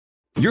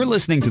You're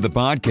listening to the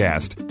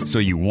podcast, So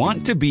You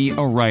Want to Be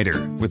a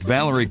Writer, with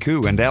Valerie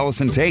Khoo and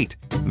Allison Tate.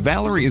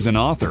 Valerie is an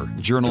author,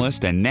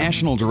 journalist, and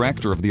national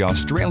director of the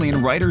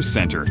Australian Writers'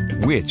 Centre,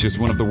 which is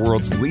one of the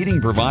world's leading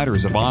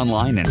providers of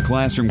online and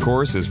classroom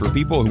courses for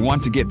people who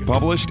want to get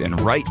published and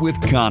write with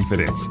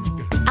confidence.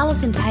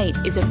 Allison Tate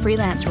is a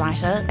freelance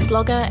writer,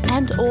 blogger,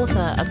 and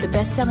author of the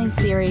best-selling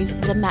series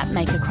The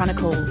Mapmaker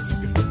Chronicles.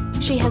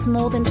 She has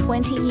more than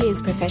 20 years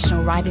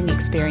professional writing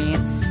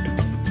experience.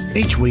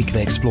 Each week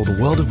they explore the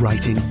world of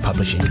writing,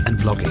 publishing and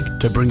blogging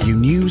to bring you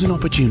news and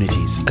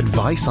opportunities,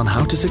 advice on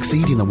how to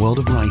succeed in the world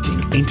of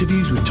writing,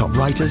 interviews with top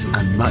writers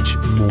and much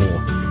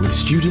more. With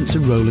students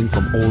enrolling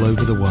from all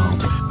over the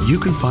world, you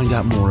can find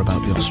out more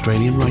about the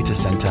Australian Writers'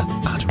 Centre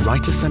at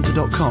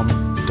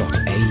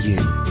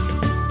writerscentre.com.au.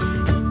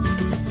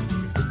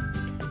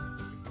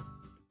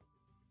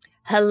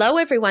 Hello,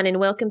 everyone, and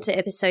welcome to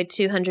episode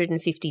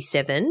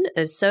 257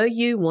 of So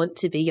You Want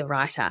to Be a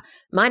Writer.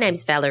 My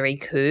name's Valerie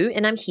Khoo,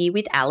 and I'm here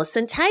with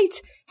Allison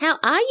Tate. How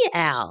are you,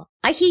 Al?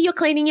 I hear you're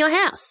cleaning your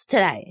house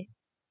today.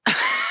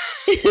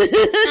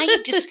 Now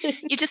you've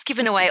just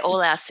given away all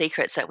our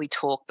secrets that we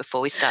talk before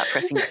we start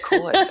pressing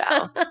record,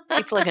 Val.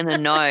 People are going to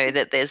know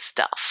that there's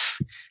stuff,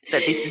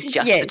 that this is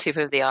just the tip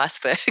of the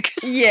iceberg.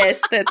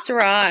 Yes, that's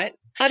right.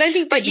 I don't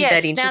think they'd be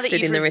that interested now that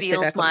in the rest of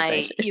our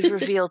conversation. You've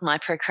revealed my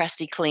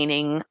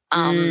procrastinating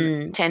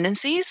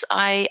tendencies.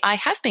 I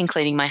have been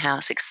cleaning my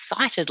house,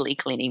 excitedly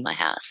cleaning my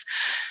house.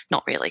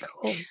 Not really.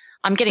 Cool.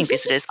 I'm getting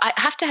visitors. I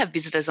have to have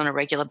visitors on a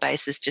regular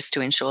basis just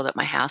to ensure that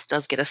my house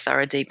does get a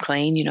thorough deep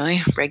clean,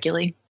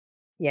 regularly.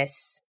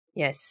 Yes.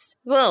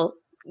 Well,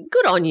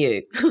 good on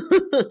you.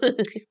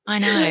 I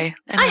know.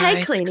 I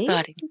hate cleaning. It's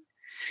exciting.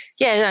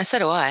 Yeah, no, so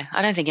do I.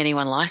 I don't think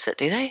anyone likes it,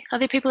 do they? Are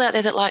there people out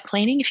there that like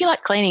cleaning? If you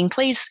like cleaning,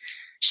 please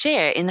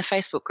share in the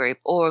Facebook group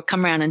or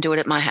come around and do it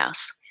at my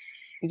house.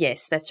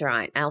 Yes, that's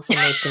right. Alison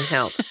needs some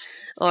help.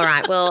 All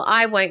right. Well,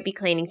 I won't be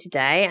cleaning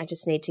today. I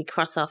just need to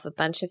cross off a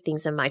bunch of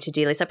things on my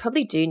to-do list. I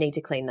probably do need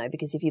to clean, though,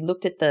 because if you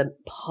looked at the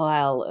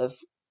pile of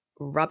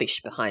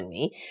rubbish behind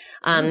me,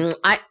 I'm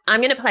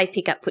going to play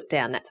pick up, put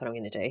down. That's what I'm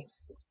going to do.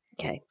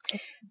 Okay.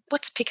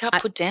 What's pick up,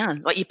 put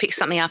down? Like you pick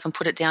something up and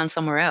put it down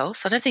somewhere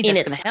else? I don't think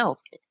that's going to help.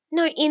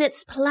 No, in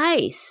its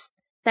place.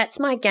 That's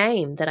my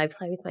game that I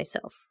play with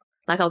myself.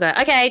 Like I'll go,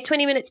 okay,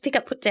 20 minutes, pick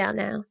up, put down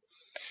now.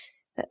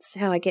 That's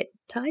how I get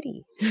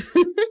tidy.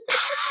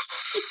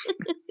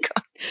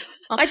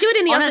 I do it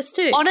in the office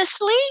too.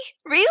 Honestly?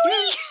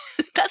 Really?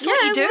 That's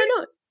what you do? Why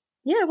not?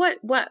 Yeah, why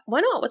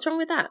not? What's wrong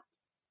with that?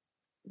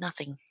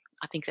 Nothing.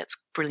 I think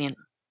that's brilliant.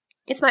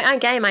 It's my own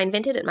game. I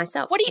invented it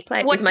myself. What do you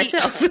play it with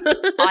myself?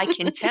 I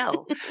can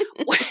tell.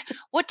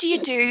 What do you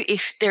do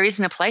if there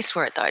isn't a place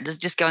for it, though? Does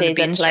it just go in the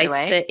bin straight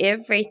away? There's a place for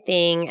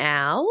everything,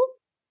 Al.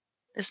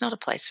 There's not a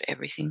place for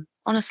everything.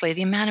 Honestly,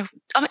 the amount of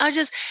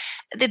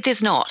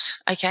there's not,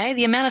 okay?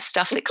 The amount of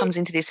stuff that comes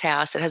into this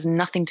house that has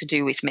nothing to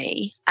do with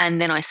me,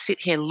 and then I sit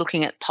here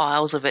looking at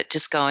piles of it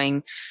just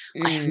going,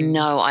 I have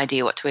no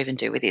idea what to even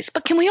do with this.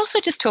 But can we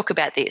also just talk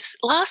about this?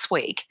 Last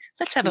week,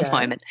 let's have a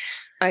moment.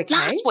 Okay.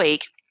 Last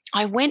week,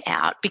 I went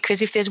out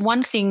because if there's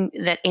one thing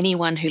that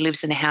anyone who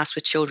lives in a house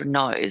with children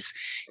knows,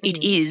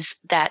 it is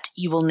that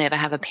you will never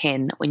have a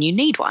pen when you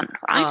need one,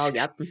 right? Oh,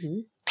 yep.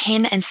 Mm-hmm.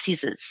 Pen and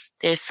scissors.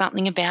 There's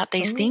something about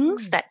these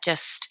things that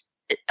just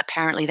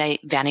apparently they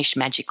vanish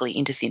magically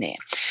into thin air.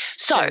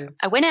 So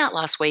I went out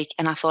last week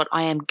and I thought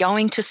I am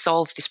going to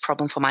solve this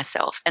problem for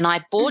myself. And I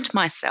bought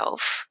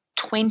myself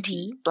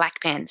 20 black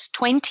pens,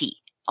 20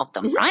 of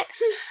them, right?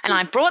 And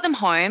I brought them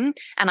home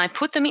and I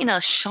put them in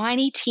a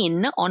shiny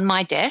tin on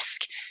my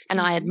desk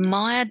and I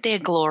admired their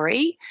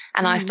glory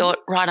and I thought,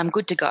 right, I'm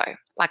good to go.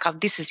 Like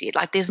this is it.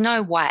 Like there's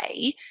no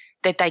way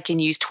that they can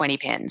use 20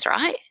 pens,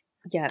 right?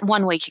 Yeah.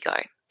 1 week ago.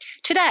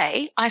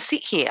 Today I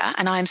sit here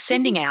and I'm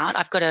sending out,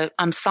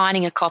 I'm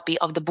signing a copy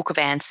of the Book of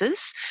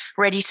Answers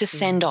ready to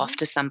send off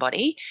to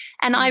somebody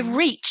and I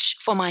reach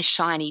for my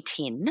shiny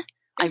tin.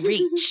 I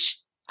reach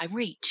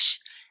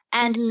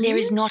and there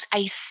is not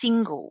a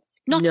single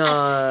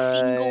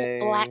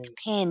black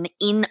pen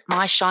in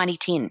my shiny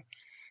tin.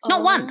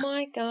 Not one. Oh,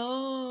 my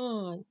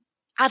God.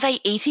 Are they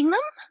eating them?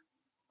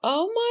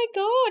 Oh, my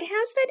God.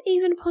 How's that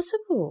even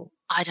possible?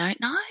 I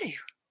don't know.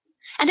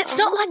 And it's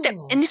not like that.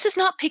 And this is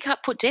not pick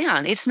up, put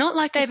down. It's not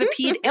like they've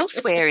appeared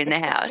elsewhere in the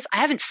house. I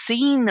haven't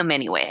seen them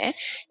anywhere.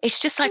 It's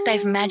just like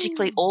they've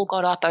magically all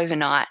got up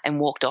overnight and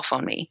walked off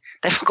on me.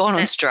 They've gone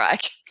on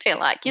strike. They're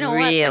like, you know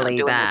what? We're not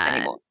doing this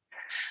anymore.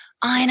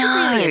 I know.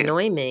 That really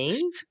annoy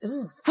me.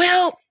 Ooh.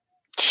 Well,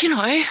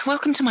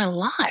 welcome to my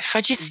life.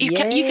 I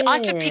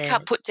could pick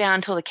up, put down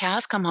until the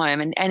cows come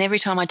home, and every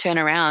time I turn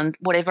around,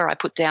 whatever I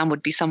put down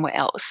would be somewhere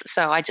else.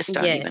 So I just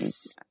don't even.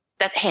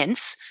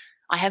 Hence,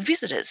 I have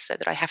visitors, so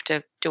that I have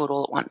to do it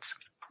all at once.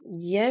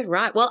 Yeah,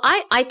 right. Well,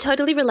 I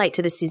totally relate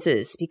to the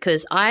scissors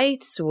because I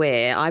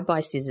swear I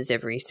buy scissors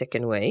every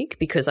second week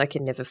because I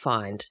can never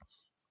find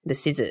the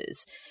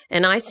scissors,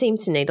 and I seem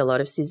to need a lot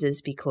of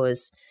scissors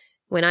because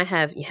when you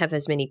have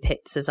as many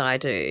pets as I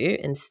do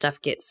and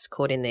stuff gets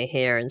caught in their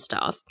hair and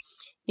stuff,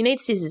 You need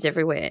scissors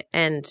everywhere.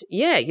 And,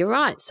 yeah, you're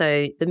right.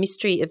 So the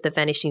mystery of the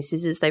vanishing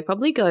scissors, they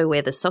probably go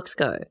where the socks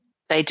go.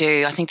 They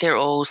do. I think they're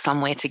all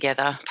somewhere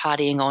together,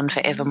 partying on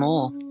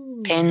forevermore.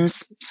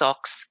 Pens,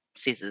 socks,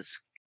 scissors.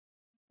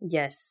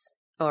 Yes.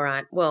 All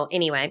right. Well,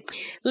 anyway,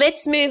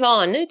 let's move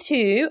on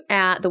to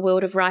the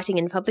world of writing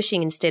and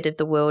publishing instead of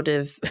the world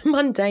of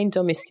mundane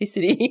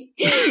domesticity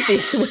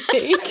this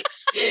week.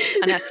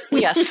 I know.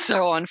 We are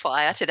so on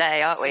fire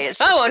today, aren't we? It's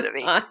so just on going to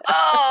be, fire.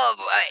 oh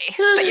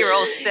boy, but you're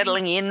all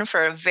settling in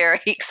for a very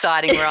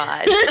exciting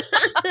ride.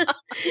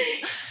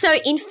 So,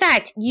 in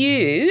fact,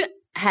 you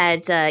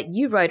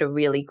wrote a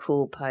really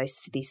cool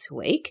post this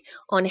week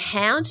on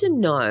how to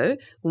know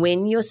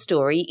when your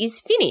story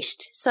is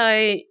finished.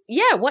 So,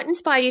 yeah, what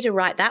inspired you to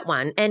write that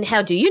one, and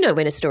how do you know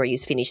when a story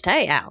is finished?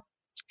 Hey, Al.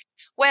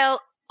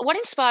 Well, what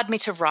inspired me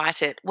to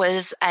write it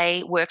was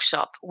a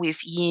workshop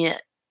with year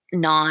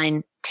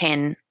 9,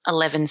 10,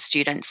 11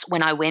 students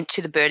when I went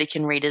to the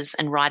Burdekin Readers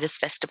and Writers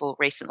Festival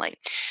recently.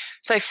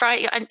 So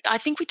Friday, I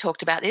think we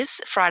talked about this,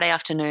 Friday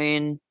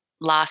afternoon,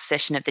 last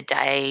session of the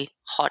day,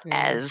 hot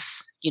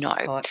as, you know.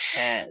 Hot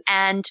as.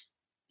 And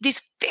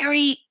this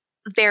very,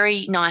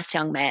 very nice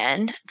young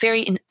man,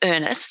 very in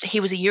earnest, he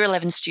was a year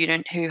 11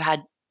 student who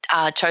had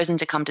chosen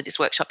to come to this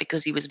workshop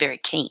because he was very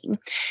keen.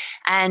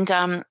 And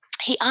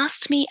he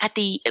asked me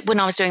when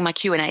I was doing my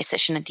Q&A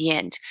session at the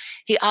end,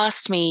 he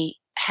asked me,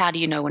 how do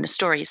you know when a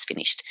story is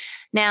finished?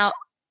 Now,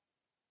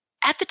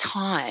 at the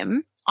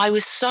time, I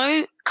was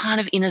so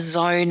kind of in a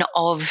zone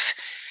of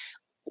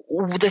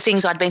the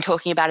things I'd been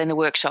talking about in the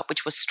workshop,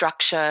 which was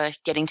structure,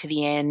 getting to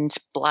the end,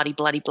 bloody,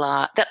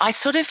 blah, that I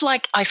sort of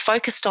I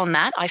focused on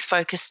that. I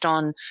focused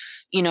on,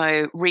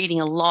 reading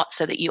a lot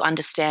so that you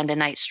understand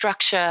innate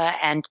structure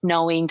and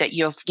knowing that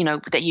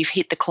that you've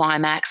hit the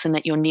climax and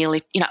that you're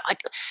nearly,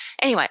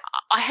 anyway,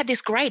 I had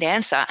this great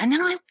answer. And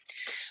then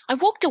I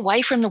walked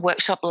away from the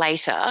workshop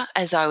later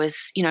as I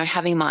was,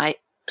 having my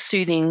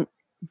soothing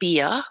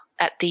beer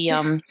at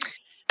the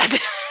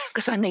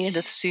because I needed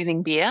a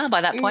soothing beer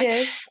by that point.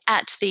 Yes.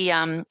 At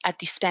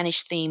the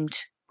Spanish themed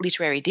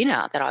literary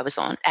dinner that I was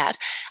at,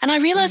 and I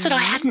realized that I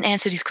hadn't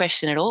answered his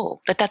question at all.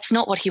 That that's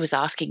not what he was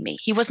asking me.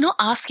 He was not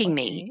asking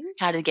me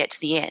how to get to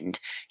the end.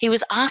 He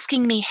was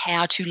asking me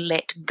how to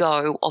let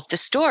go of the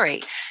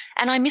story,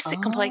 and I missed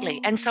it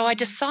completely. And so I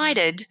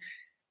decided,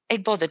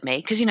 it bothered me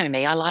because you know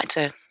me, I like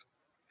to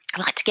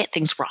get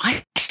things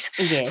right.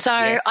 Yes, so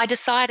yes. I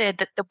decided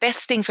that the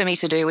best thing for me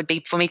to do would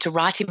be for me to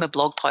write him a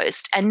blog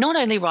post, and not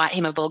only write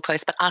him a blog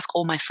post, but ask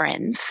all my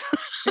friends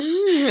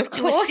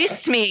to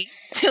assist me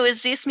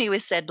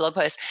with said blog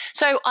post.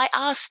 So I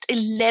asked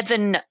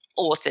 11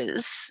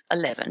 authors,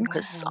 11,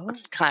 because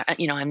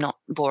I'm not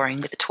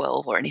boring with a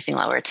 12 or anything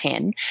like, or a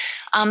 10,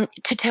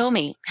 to tell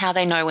me how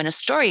they know when a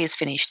story is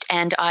finished.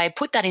 And I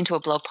put that into a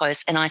blog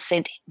post, and I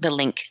sent the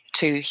link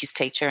to his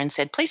teacher and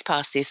said, please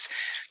pass this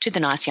to the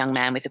nice young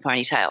man with the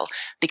ponytail,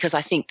 because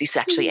I think this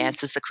actually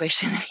answers the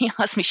question that he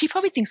asked me. She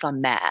probably thinks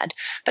I'm mad,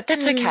 but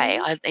that's okay.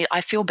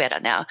 I feel better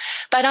now.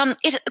 But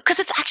because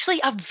it's actually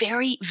a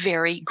very,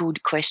 very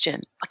good question.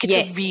 Like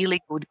it's a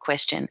really good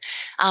question.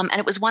 And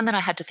it was one that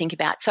I had to think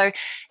about. So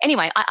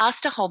anyway, I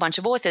asked a whole bunch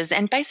of authors,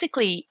 and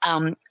basically,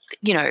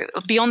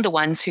 beyond the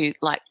ones who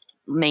like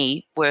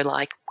me were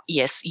like,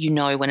 yes, you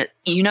know when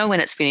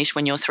it's finished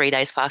when you're 3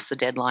 days past the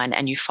deadline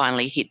and you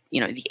finally hit,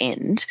 the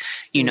end,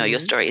 your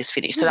story is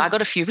finished. So I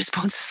got a few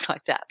responses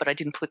like that, but I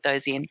didn't put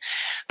those in.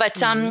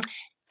 But,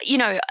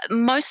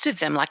 most of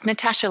them, like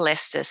Natasha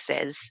Lester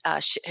says,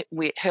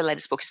 her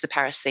latest book is The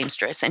Paris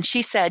Seamstress, and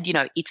she said,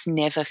 it's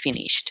never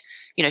finished.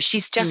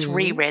 She's just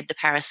reread The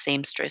Paris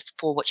Seamstress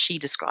for what she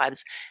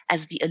describes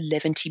as the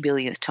 11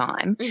 billionth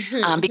time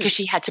because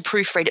she had to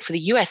proofread it for the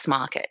US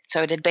market.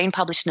 So it had been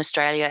published in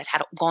Australia. It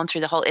had gone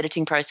through the whole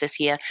editing process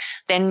here.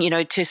 Then,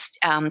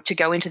 to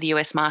go into the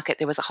US market,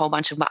 there was a whole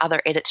bunch of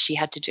other edits she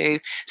had to do.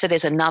 So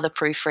there's another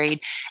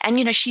proofread.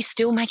 And, she's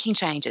still making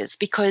changes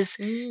because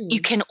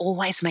you can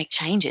always make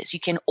changes.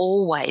 You can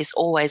always,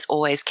 always,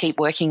 always keep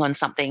working on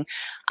something.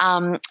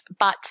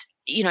 But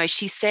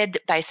she said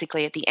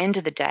basically at the end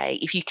of the day,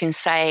 if you can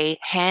say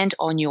hand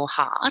on your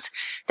heart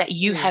that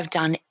you have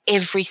done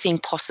everything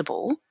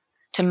possible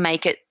to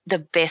make it the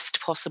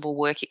best possible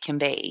work it can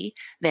be,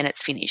 then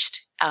it's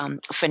finished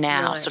for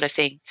now, sort of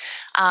thing.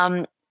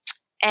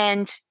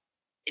 And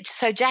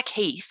so Jack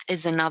Heath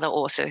is another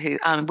author who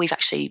we've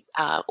actually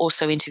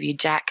also interviewed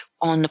Jack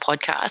on the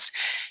podcast.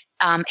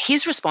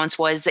 His response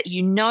was that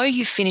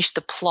you finished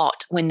the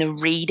plot when the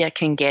reader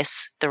can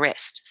guess the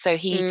rest. So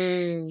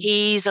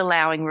he's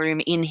allowing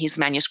room in his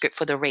manuscript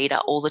for the reader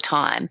all the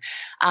time.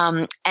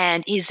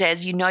 And he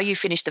says, you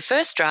finished the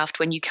first draft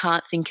when you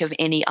can't think of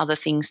any other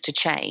things to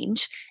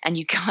change and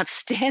you can't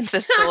stand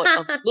the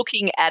thought of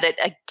looking at it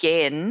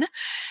again.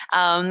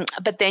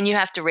 But then you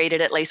have to read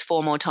it at least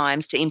 4 more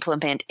times to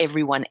implement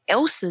everyone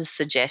else's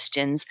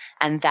suggestions,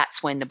 and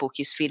that's when the book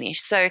is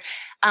finished. So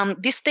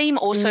this theme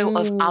also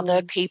of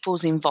other people's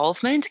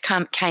involvement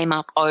came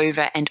up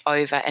over and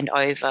over and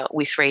over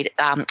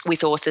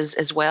with authors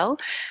as well.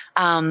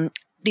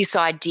 This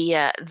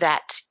idea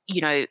that,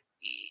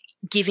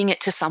 giving it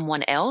to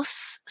someone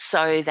else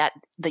so that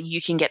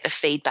you can get the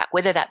feedback,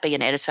 whether that be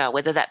an editor,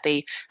 whether that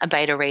be a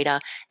beta reader,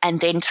 and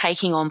then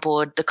taking on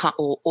board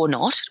or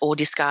not, or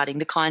discarding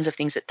the kinds of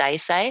things that they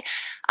say.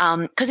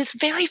 Because it's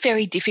very,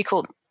 very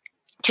difficult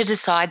to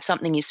decide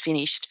something is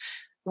finished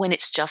when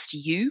it's just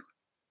you.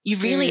 You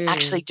really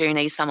actually do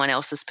need someone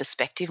else's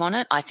perspective on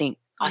it. I think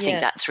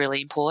that's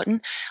really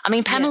important. I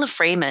mean, Pamela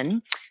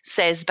Freeman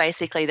says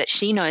basically that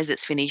she knows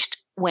it's finished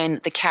when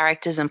the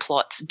characters and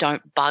plots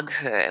don't bug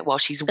her while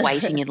she's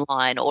waiting in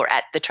line or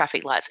at the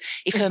traffic lights.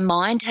 If her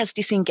mind has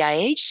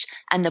disengaged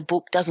and the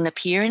book doesn't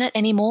appear in it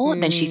anymore,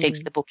 then she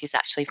thinks the book is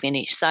actually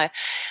finished. So,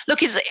 look,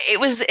 it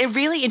was a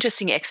really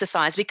interesting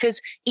exercise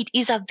because it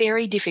is a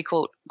very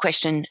difficult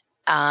question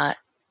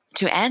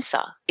to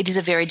answer. It is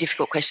a very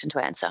difficult question to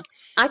answer.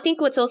 I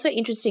think what's also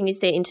interesting is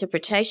their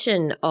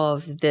interpretation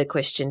of the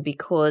question,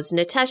 because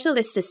Natasha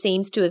Lester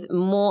seems to have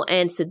more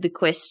answered the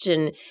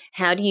question,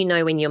 how do you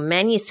know when your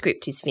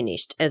manuscript is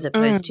finished, as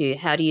opposed to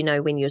how do you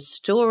know when your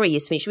story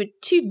is finished, with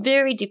two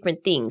very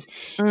different things.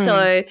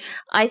 So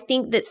I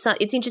think that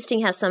it's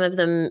interesting how some of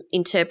them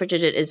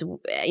interpreted it as,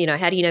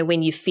 how do you know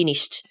when you've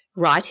finished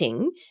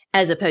writing,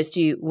 as opposed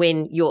to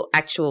when your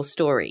actual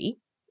story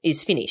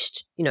is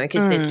finished,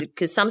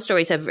 because some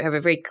stories have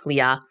a very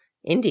clear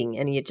ending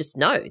and you just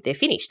know they're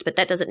finished. But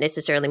that doesn't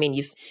necessarily mean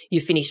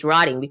you've finished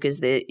writing, because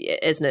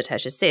as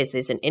Natasha says,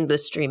 there's an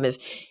endless stream of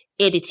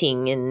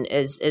editing, and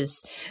as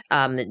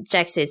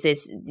Jack says,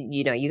 there's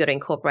you got to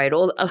incorporate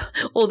all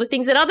the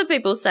things that other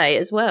people say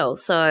as well.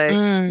 So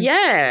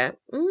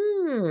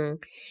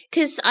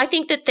because I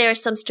think that there are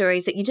some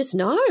stories that you just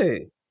know.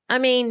 I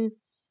mean,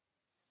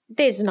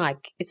 there's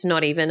it's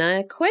not even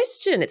a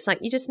question. It's like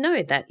you just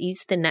know that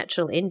is the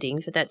natural ending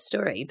for that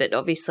story. But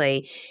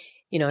obviously,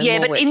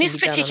 but in this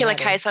particular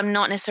case, I'm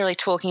not necessarily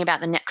talking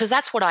about because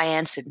that's what I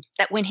answered.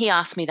 That when he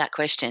asked me that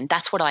question,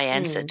 that's what I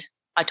answered.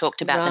 I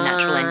talked about the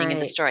natural ending of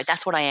the story.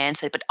 That's what I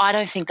answered, but I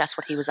don't think that's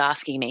what he was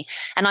asking me.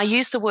 And I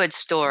used the word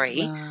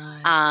story,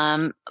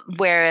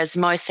 whereas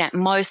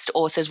most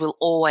authors will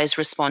always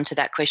respond to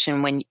that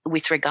question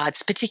with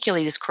regards,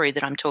 particularly this crew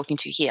that I'm talking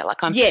to here.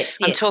 Like I'm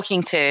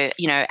talking to,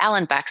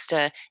 Alan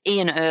Baxter,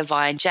 Ian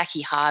Irvine,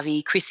 Jackie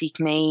Harvey, Chrissy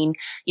Kneen,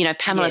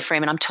 Pamela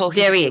Freeman. I'm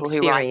talking to people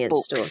who write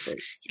books,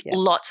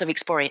 lots of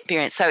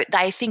experience. So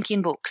they think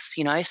in books,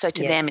 so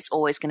to them it's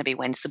always going to be,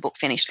 when's the book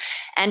finished?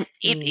 And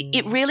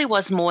it really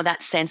was more that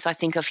sense, I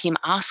think, of him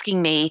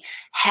asking me,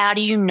 how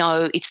do you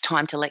know it's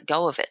time to let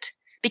go of it?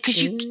 Because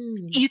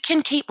you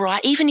can keep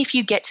writing, even if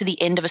you get to the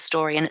end of a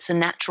story and it's a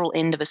natural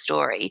end of a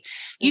story,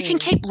 you can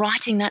keep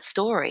writing that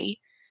story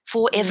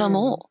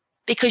forevermore.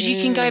 Because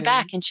you can go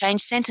back and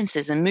change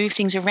sentences and move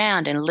things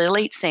around and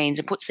delete scenes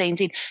and put scenes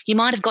in. You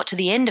might have got to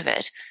the end of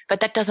it, but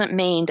that doesn't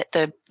mean that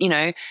the,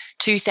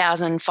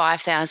 2,000,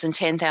 5,000,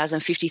 10,000,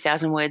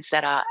 50,000 words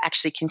that are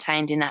actually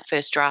contained in that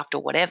first draft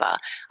or whatever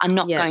are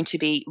not going to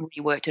be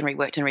reworked and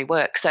reworked and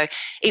reworked. So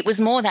it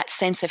was more that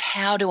sense of,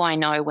 how do I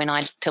know when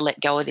to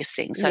let go of this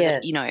thing? So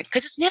that,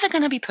 because it's never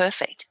going to be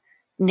perfect.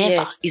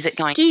 Never is it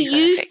going to be perfect. Do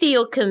you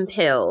feel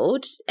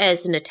compelled,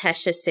 as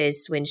Natasha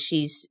says when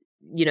she's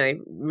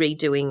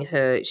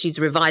redoing she's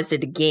revised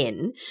it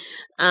again.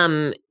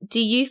 Do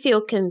you feel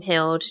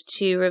compelled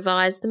to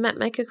revise the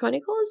Mapmaker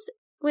Chronicles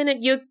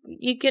when you're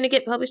going to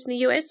get published in the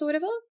US or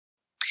whatever?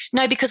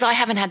 No, because I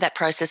haven't had that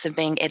process of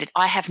being edited.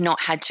 I have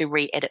not had to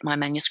re-edit my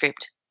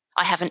manuscript.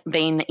 I haven't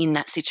been in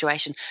that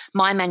situation.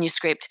 My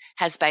manuscript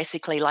has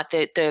basically, like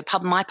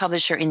my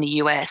publisher in the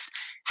US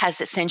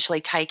has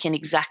essentially taken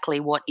exactly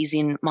what is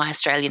in my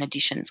Australian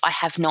editions. I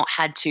have not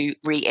had to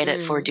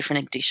re-edit for a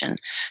different edition.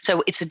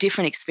 So it's a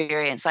different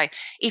experience. Like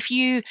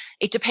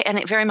and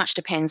it very much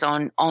depends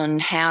on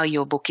how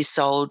your book is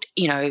sold,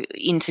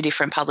 into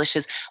different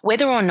publishers,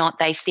 whether or not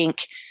they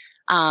think,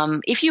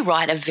 if you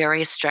write a very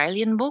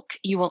Australian book,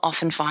 you will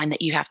often find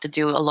that you have to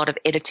do a lot of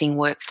editing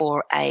work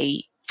for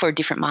a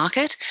different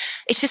market.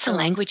 It's just a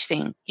language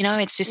thing,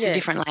 it's just a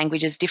different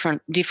languages,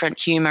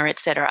 different humor,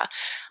 etc.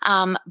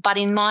 But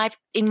in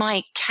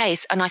my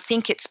case, and I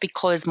think it's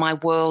because my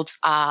worlds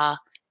are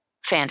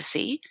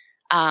fantasy,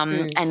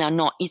 and they're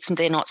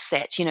not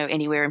set,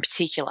 anywhere in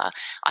particular.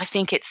 I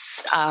think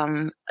it's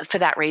for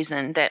that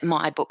reason that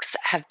my books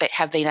have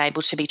been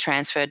able to be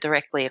transferred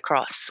directly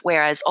across.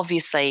 Whereas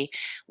obviously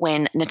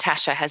when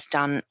Natasha has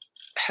done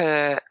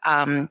her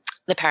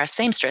The Paris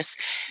Seamstress,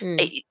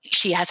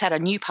 she has had a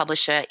new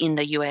publisher in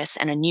the US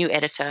and a new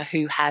editor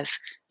who have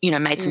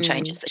made some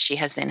changes that she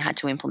has then had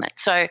to implement.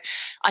 So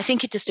I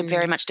think it just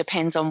very much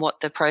depends on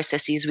what the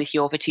process is with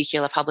your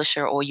particular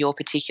publisher or your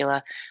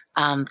particular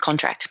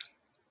contract.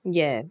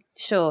 Yeah,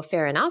 sure,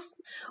 fair enough.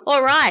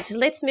 All right,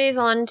 let's move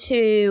on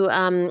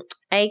to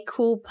a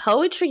cool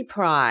poetry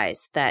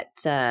prize that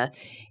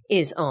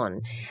is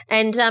on.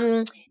 And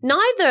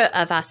neither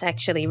of us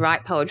actually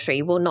write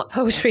poetry. Well, not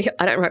poetry.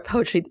 I don't write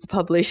poetry that's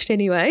published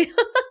anyway.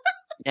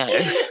 No.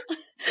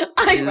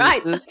 I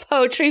write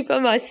poetry for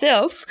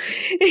myself.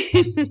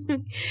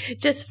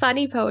 Just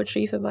funny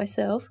poetry for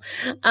myself.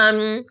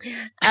 But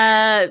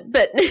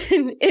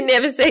it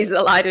never sees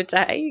the light of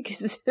day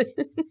because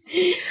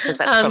that's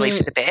probably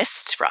for the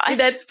best, right?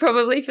 That's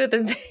probably for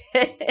the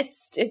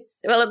best.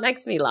 It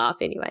makes me laugh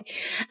anyway.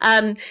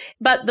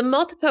 But the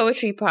Moth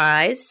Poetry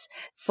Prize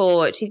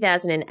for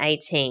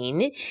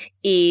 2018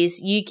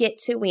 is you get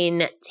to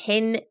win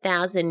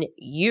 10,000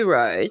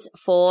 euros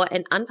for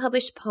an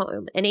unpublished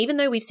poem. And even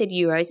though we've said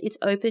euros, it's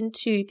open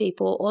to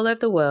people all over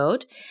the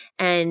world,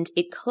 and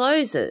it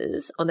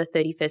closes on the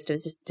 31st of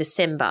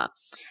December.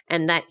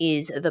 And that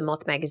is the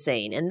Moth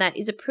magazine. And that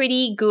is a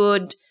pretty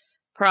good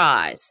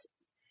prize,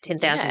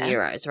 10,000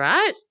 euros,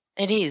 right?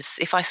 It is.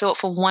 If I thought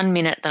for 1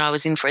 minute that I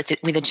was in for it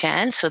with a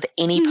chance for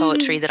any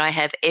poetry that I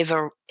have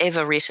ever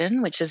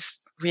written, which is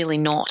really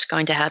not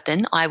going to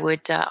happen, I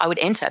would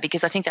enter,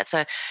 because I think that's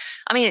a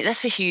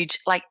huge,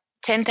 like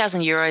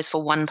 10,000 euros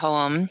for one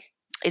poem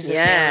is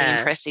very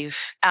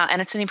impressive,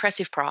 and it's an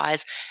impressive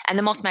prize. And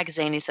the Moth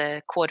magazine is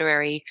a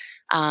quarterly,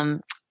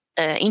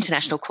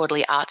 international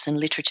quarterly arts and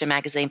literature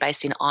magazine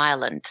based in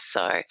Ireland.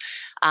 So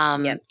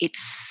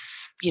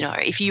it's,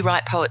 if you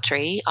write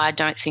poetry, I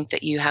don't think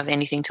that you have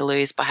anything to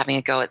lose by having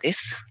a go at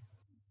this.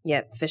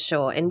 Yep, for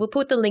sure. And we'll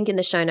put the link in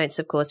the show notes,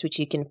 of course, which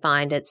you can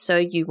find at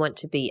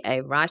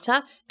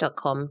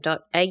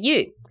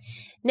soyouwanttobeawriter.com.au.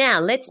 Now,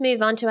 let's move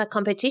on to our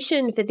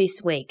competition for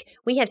this week.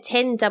 We have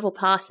 10 double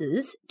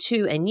passes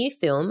to a new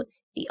film,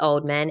 The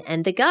Old Man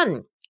and the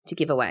Gun, to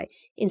give away.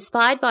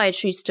 Inspired by a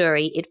true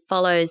story, it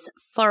follows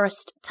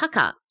Forrest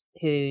Tucker,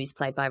 who's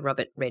played by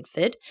Robert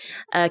Redford,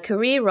 a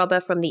career robber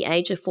from the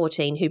age of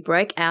 14 who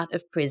broke out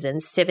of prison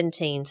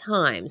 17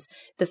 times.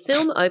 The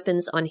film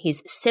opens on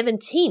his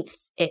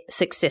 17th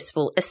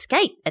successful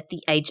escape at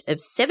the age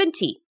of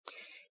 70.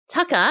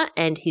 Tucker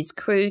and his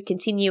crew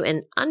continue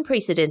an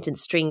unprecedented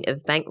string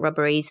of bank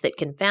robberies that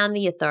confound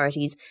the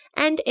authorities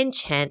and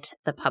enchant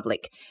the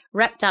public.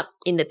 Wrapped up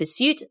in the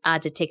pursuit are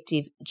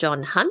Detective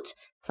John Hunt,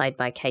 played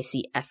by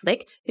Casey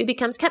Affleck, who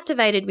becomes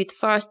captivated with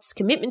Forrest's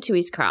commitment to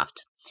his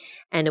craft,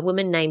 and a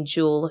woman named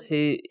Jewel,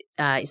 who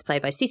is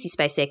played by Sissy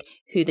Spacek,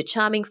 who the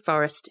charming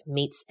Forrest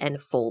meets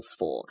and falls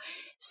for.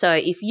 So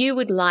if you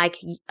would like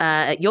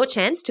your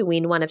chance to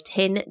win one of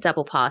 10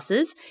 double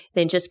passes,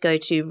 then just go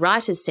to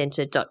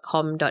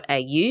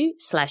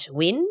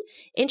writerscentre.com.au/win.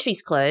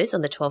 Entries close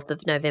on the 12th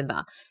of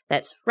November.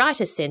 That's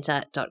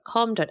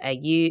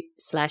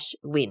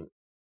writerscentre.com.au/win.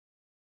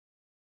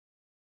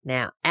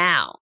 Now,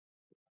 Al,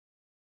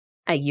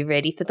 are you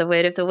ready for the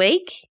word of the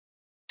week?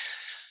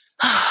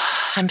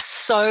 I'm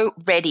so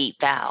ready,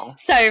 Val.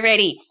 So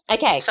ready.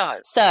 Okay.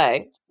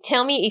 So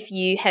tell me if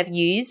you have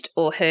used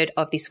or heard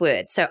of this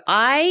word. So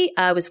I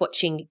was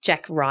watching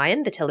Jack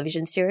Ryan, the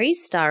television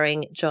series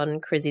starring John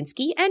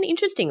Krasinski and,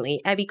 interestingly,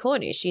 Abbie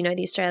Cornish. You know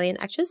the Australian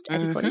actress,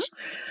 Abbie Cornish?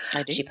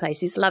 I do. She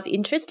plays his love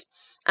interest.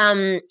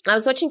 I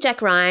was watching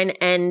Jack Ryan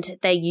and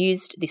they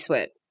used this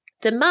word,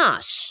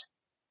 Demarche.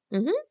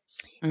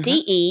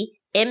 D-E-M-A-R-C-H-E.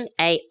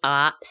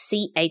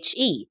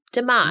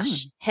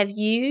 Demarche. Have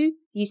you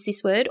used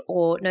this word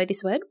or know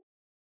this word?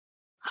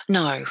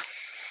 No.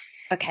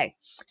 Okay.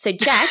 So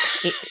Jack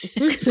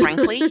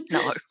frankly,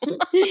 no.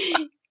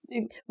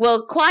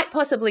 Well, quite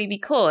possibly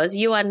because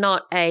you are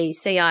not a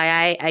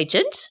CIA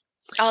agent.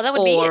 Oh, that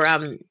would be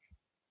it.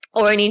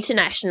 Or an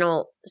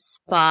international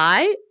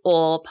spy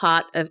or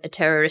part of a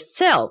terrorist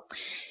cell.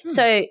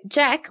 So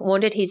Jack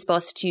wanted his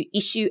boss to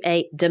issue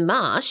a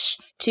démarche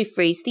to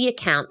freeze the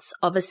accounts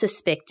of a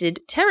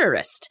suspected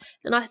terrorist.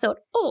 And I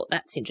thought, oh,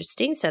 that's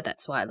interesting. So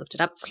that's why I looked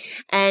it up.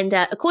 And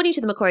according to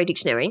the Macquarie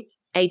Dictionary,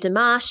 a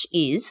démarche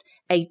is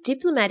a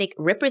diplomatic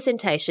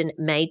representation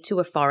made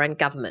to a foreign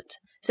government.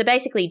 So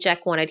basically,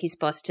 Jack wanted his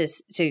boss to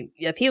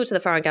appeal to the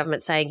foreign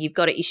government saying, you've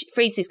got to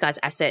freeze this guy's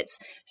assets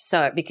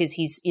because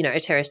he's, a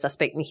terrorist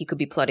suspect and he could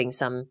be plotting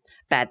some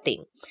bad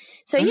thing.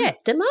 So,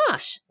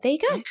 démarche. There you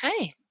go.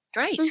 Okay,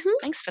 great.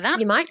 Thanks for that.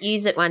 You might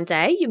use it one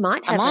day. You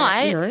might have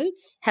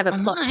a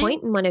plot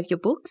point in one of your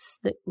books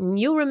that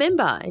you'll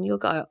remember and you'll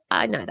go,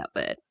 I know that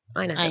word.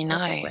 I know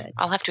that word.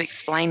 I'll have to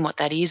explain what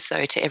that is,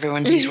 though, to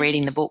everyone who's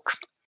reading the book.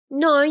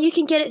 No, you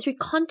can get it through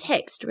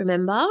context,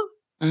 remember?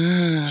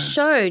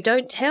 Show,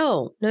 don't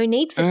tell. No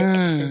need for the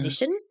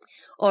exposition.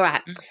 All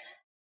right.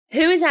 Who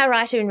is our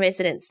writer in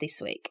residence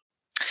this week?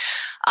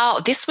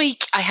 Oh, this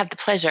week I had the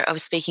pleasure of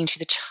speaking to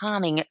the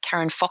charming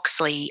Karen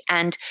Foxley.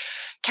 And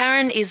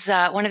Karen is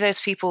one of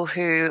those people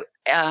who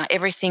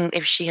everything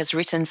she has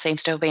written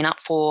seems to have been up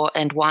for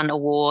and won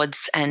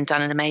awards and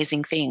done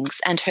amazing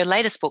things. And her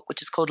latest book,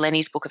 which is called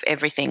Lenny's Book of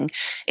Everything,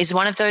 is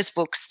one of those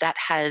books that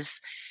has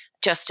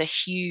just a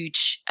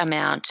huge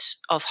amount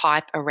of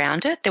hype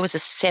around it. There was a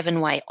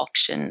 7-way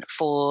auction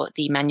for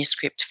the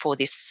manuscript for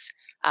this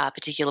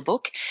particular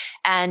book.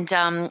 And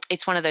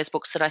it's one of those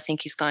books that I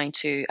think is going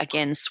to,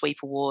 again, sweep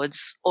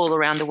awards all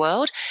around the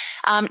world.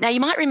 Now, you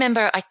might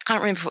remember, I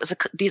can't remember if it was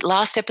the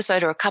last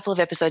episode or a couple of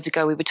episodes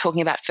ago, we were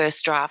talking about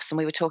first drafts and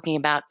we were talking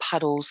about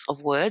puddles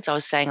of words. I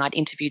was saying I'd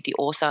interviewed the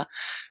author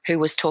who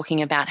was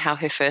talking about how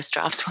her first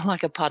drafts were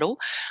like a puddle.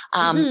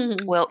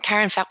 Well,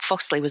 Karen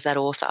Foxley was that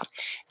author.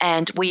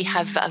 And we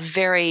have a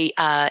very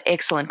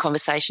excellent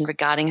conversation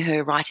regarding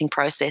her writing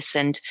process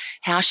and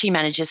how she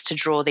manages to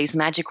draw these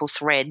magical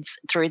threads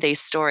through these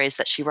stories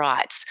that she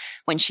writes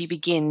when she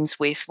begins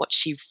with what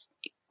she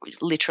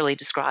literally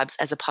describes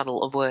as a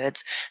puddle of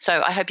words.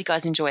 So I hope you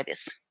guys enjoy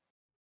this.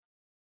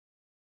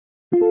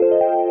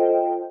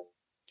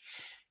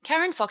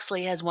 Karen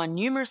Foxley has won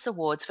numerous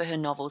awards for her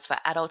novels for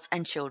adults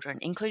and children,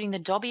 including the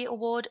Dobby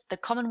Award, the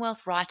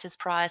Commonwealth Writers'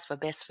 Prize for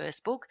Best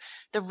First Book,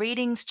 the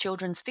Readings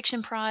Children's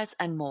Fiction Prize,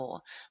 and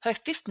more. Her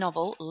fifth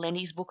novel,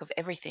 Lenny's Book of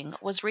Everything,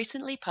 was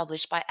recently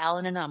published by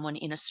Allen & Unwin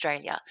in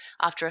Australia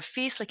after a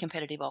fiercely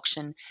competitive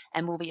auction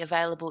and will be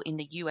available in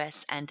the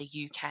US and the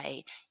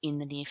UK in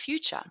the near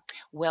future.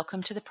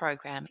 Welcome to the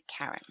program,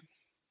 Karen.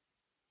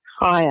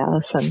 Hi,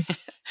 Alison.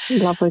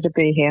 Lovely to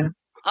be here.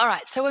 All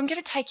right, so I'm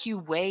going to take you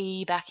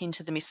way back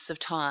into the mists of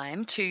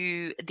time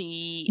to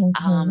the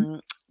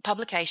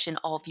publication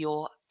of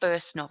your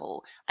first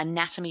novel,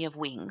 Anatomy of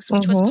Wings,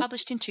 which was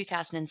published in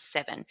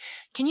 2007.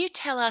 Can you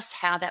tell us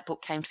how that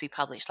book came to be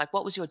published? Like,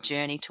 what was your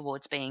journey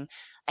towards being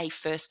a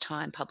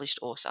first-time published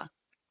author?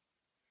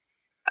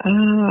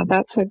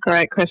 That's a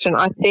great question.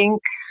 I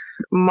think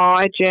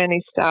my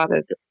journey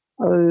started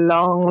a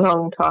long,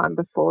 long time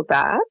before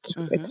that.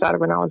 It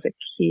started when I was a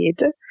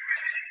kid.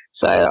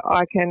 So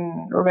I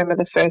can remember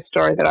the first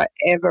story that I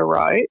ever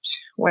wrote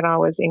when I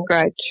was in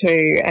grade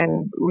 2,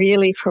 and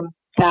really from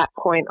that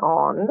point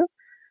on,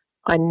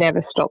 I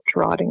never stopped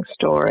writing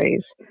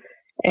stories.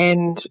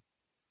 And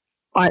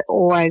I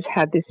always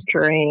had this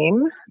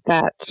dream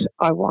that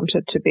I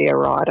wanted to be a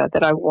writer,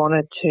 that I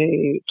wanted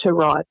to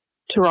write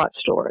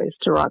stories,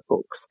 to write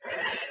books.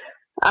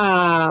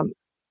 By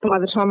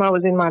the time I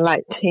was in my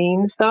late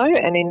teens, though,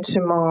 and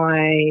into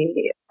my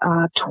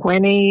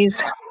 20s,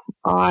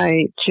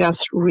 I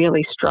just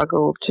really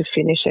struggled to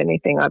finish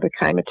anything. I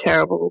became a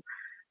terrible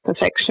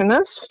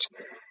perfectionist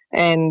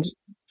and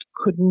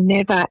could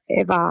never,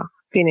 ever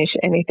finish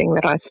anything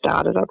that I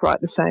started. I'd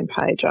write the same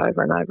page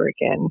over and over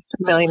again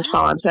a million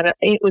times. And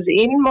it was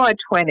in my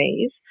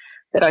 20s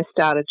that I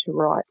started to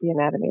write The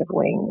Anatomy of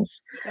Wings.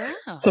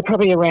 Wow. So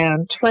probably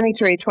around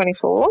 23,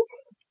 24.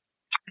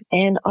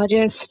 And I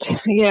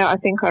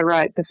think I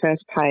wrote the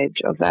first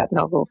page of that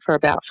novel for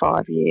about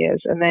 5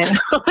 years. And then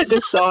I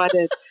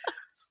decided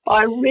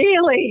I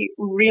really,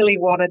 really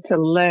wanted to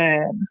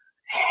learn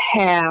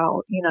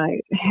how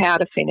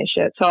to finish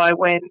it. So I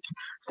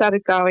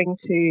started going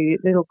to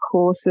little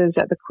courses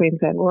at the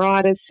Queensland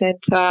Writers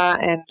Centre,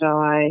 and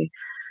I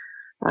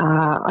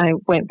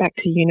went back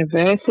to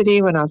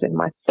university when I was in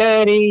my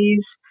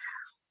 30s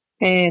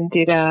and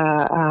did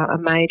a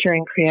major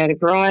in creative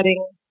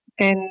writing.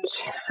 And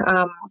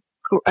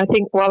I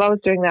think while I was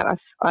doing that,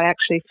 I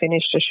actually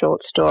finished a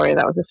short story.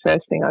 That was the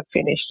first thing I'd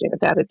finished in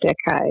about a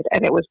decade,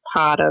 and it was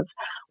part of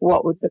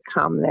what would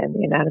become then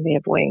The Anatomy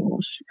of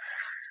Wings.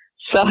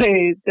 So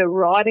the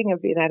writing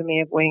of The Anatomy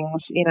of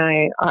Wings,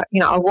 I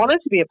wanted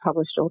to be a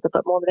published author,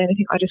 but more than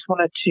anything, I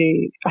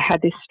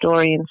had this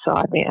story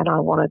inside me, and I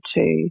wanted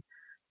to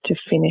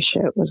finish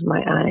it was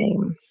my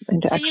aim,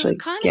 and to actually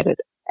get it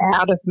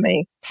out of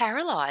me.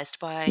 Paralysed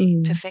by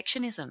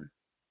perfectionism.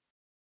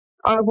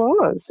 I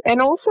was, and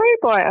also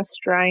by a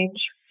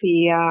strange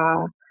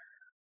fear,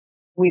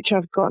 which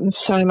I've gotten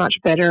so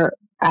much better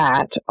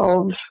at,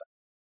 of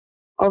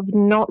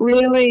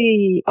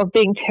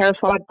being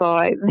terrified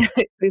by,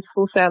 this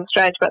will sound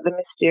strange, but the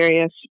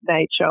mysterious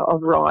nature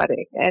of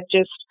writing, and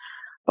just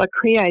by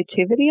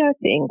creativity, I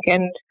think.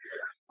 And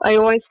I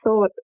always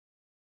thought,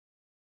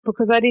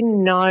 because I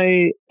didn't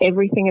know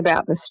everything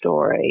about the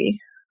story,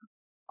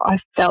 I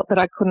felt that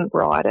I couldn't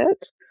write it,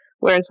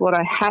 whereas what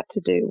I had to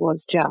do was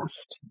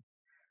just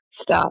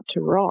start to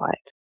write.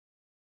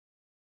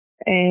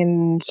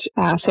 And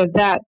so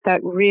that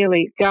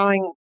really,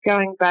 going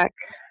back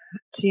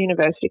to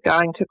university,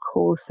 going to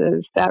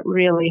courses, that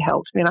really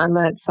helped me, and I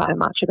learned so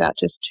much about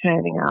just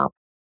turning up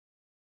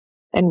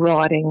and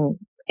writing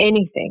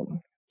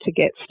anything to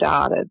get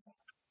started.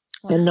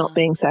 Wow. And not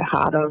being so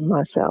hard on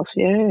myself,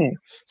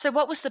 So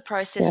what was the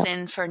process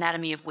then for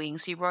Anatomy of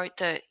Wings? You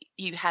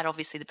had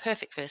obviously the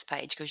perfect first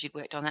page because you'd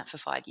worked on that for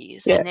 5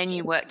 years, and then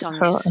you worked on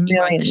this, you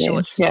wrote the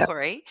short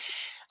story.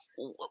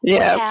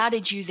 Yeah. How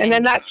did you then and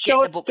then that get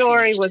short the book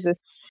story finished?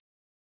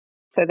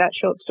 So that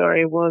short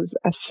story was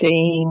a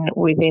scene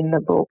within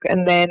the book,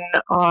 and then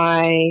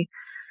I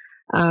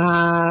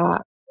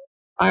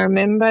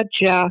remember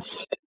just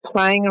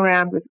playing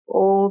around with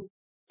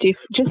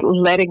just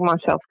letting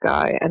myself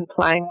go and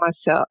playing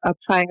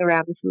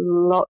around with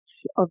lots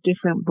of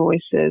different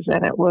voices.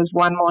 And it was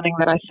one morning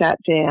that I sat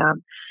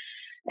down,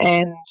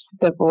 and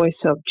the voice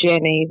of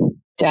Jenny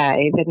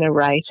Day, the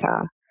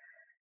narrator,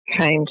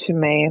 came to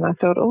me, and I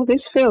thought, oh,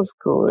 this feels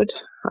good.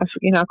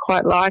 I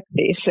quite like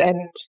this,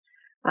 and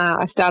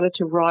I started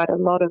to write a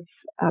lot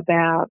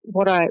about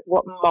what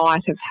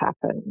might have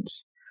happened,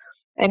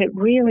 and it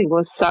really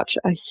was such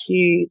a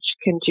huge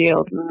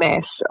congealed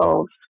mess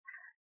of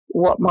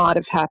what might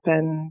have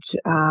happened,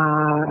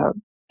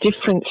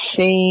 different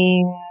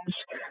scenes.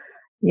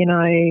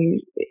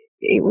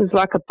 It was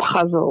like a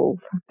puzzle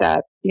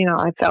that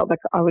I felt like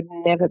I would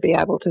never be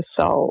able to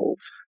solve,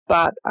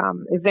 but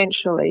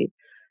eventually,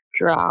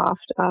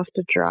 draft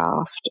after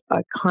draft,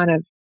 I kind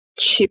of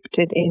chipped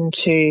it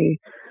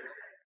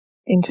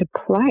into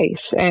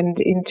place and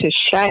into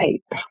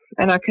shape.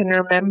 And I can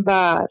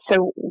remember,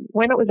 so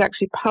when it was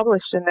actually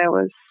published, and there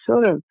was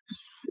sort of,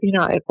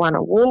 it won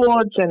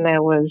awards, and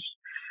there was,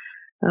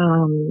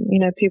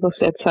 people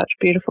said such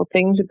beautiful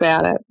things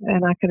about it.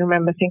 And I can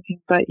remember thinking,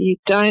 but you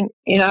don't,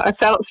 I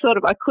felt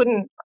I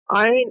couldn't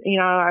own,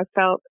 I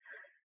felt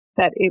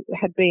that it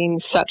had been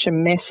such a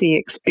messy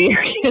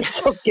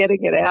experience of getting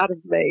it out of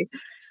me.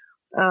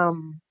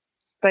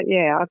 But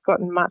yeah, I've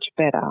gotten much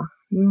better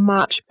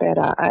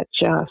at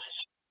just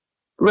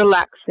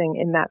relaxing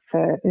in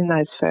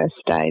those first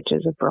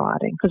stages of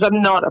writing, because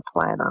I'm not a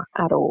planner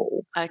at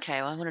all.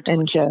 Okay, well, I want to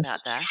talk to you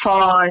about that.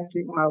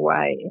 Finding my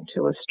way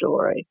into a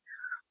story.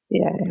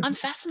 Yeah. I'm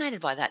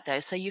fascinated by that, though.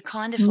 So you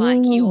kind of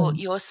like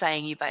you're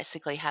saying you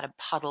basically had a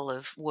puddle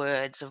of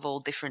words of all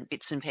different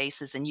bits and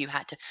pieces, and you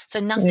had to. So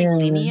nothing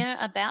linear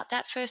about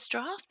that first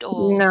draft,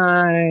 or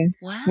no,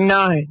 wow,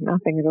 no,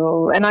 nothing at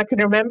all. And I can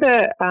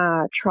remember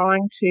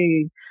trying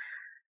to.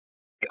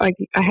 I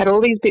had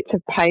all these bits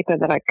of paper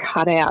that I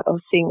cut out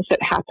of things that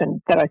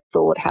happened that I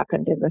thought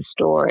happened in the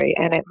story,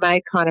 and it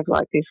made kind of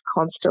like this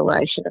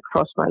constellation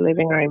across my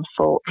living room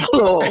floor,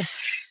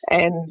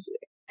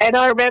 And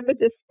I remember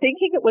just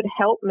thinking it would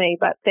help me,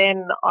 but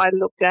then I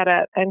looked at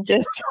it and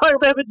I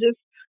remember just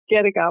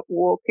getting up,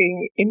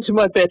 walking into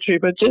my bedroom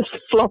and just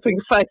flopping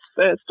face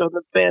first on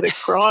the bed and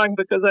crying,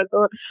 because I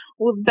thought,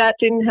 well, that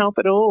didn't help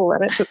at all,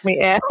 and it took me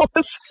hours.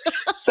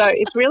 So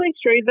it's really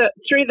through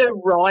the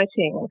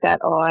writing that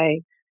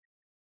I,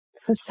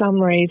 for some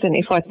reason,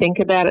 if I think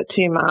about it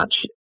too much,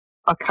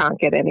 I can't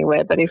get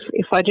anywhere. But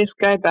if I just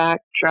go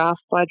back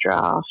draft by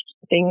draft,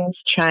 things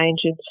change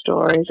in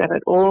stories, and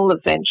it all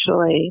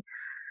eventually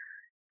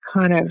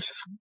kind of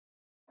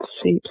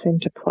seeps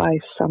into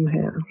place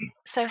somehow.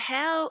 So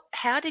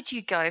how did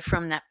you go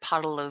from that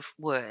puddle of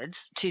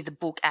words to the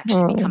book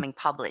actually becoming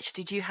published?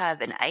 Did you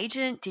have an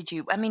agent?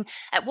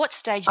 At what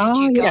stage did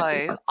you go,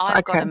 yeah.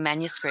 I've got a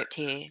manuscript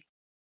here?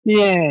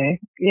 Yeah.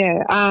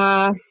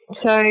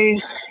 So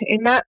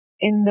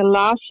in the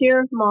last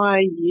year of my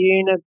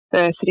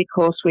university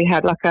course, we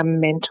had like a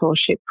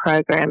mentorship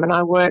program, and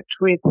I worked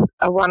with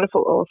a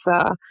wonderful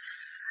author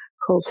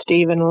called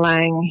Stephen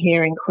Lang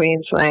here in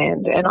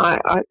Queensland, and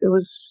I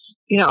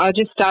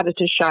just started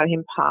to show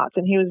him parts,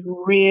 and he was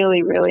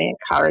really, really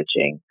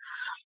encouraging.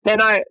 Then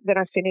I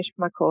finished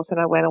my course and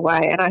I went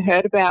away, and I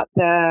heard about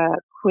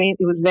it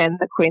was then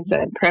the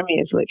Queensland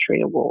Premier's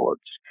Literary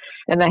Awards,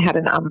 and they had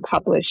an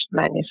unpublished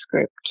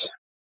manuscript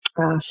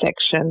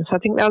section. So I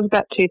think that was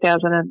about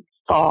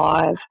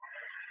 2005.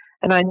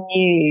 And I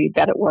knew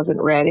that it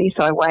wasn't ready,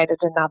 so I waited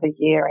another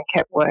year and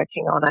kept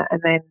working on it.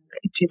 And then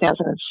in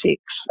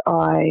 2006,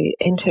 I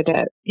entered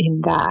it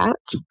in that,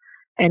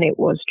 and it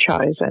was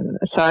chosen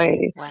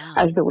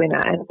as the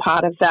winner. And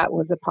part of that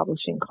was a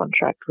publishing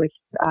contract with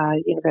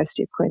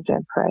University of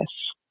Queensland Press.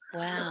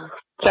 Wow.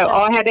 So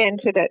I had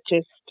entered it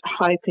just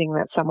hoping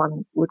that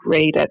someone would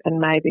read it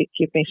and maybe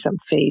give me some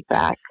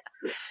feedback.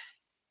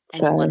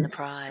 And you won the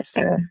prize.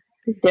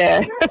 Yeah.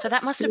 So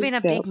that must have been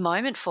a big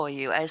moment for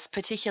you,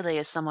 particularly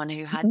as someone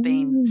who had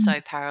been so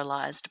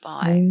paralysed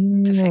by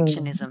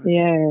perfectionism.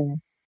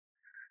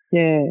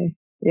 Yeah,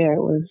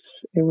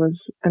 it was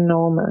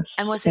enormous.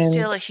 And was there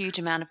still a huge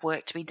amount of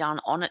work to be done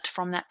on it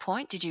from that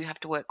point? Did you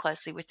have to work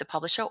closely with the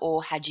publisher,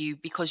 or had you,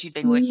 because you'd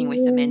been working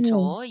with the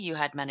mentor, you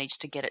had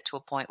managed to get it to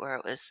a point where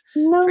it was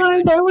pretty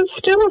good? There was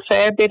still a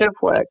fair bit of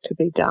work to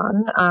be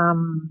done.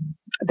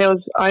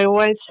 I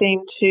always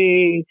seem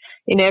to,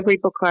 in every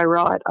book I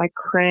write, I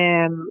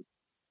cram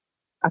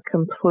a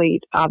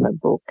complete other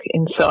book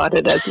inside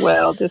it as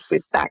well, just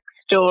with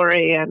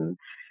backstory, and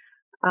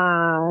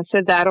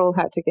so that all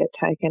had to get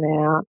taken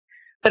out.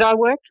 But I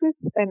worked with,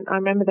 and I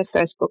remember the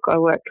first book I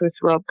worked with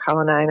Rob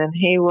Cullinane, and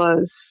he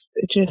was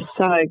just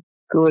so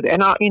good.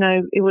 And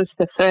it was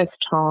the first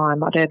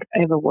time I'd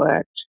ever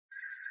worked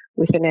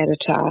with an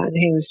editor, and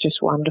he was just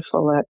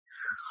wonderful at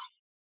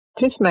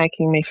just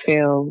making me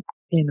feel,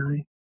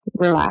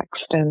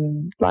 relaxed,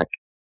 and like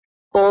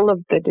all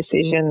of the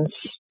decisions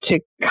to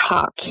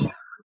cut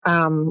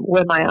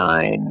were my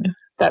own.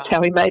 That's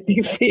how he made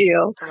me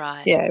feel.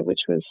 Right. Yeah,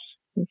 which was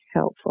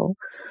helpful.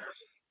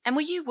 And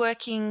were you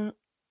working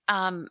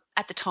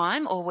at the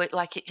time, or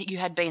you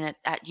had been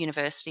at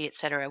university,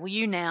 etc.? Were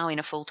you now in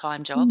a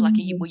full-time job?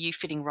 Were you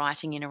fitting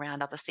writing in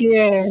around other things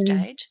at this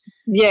stage?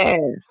 Yeah.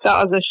 So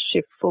I was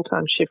a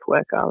full-time shift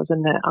worker. I'm a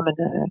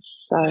nurse.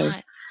 So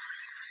right.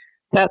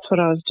 That's what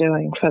I was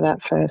doing for that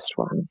first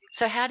one.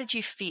 So how did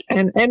you fit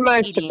and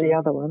most of the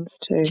other ones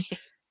too.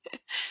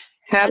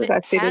 How did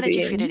I fit it in? How did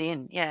you fit it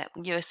in? Yeah,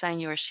 you were saying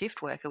you're a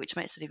shift worker, which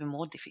makes it even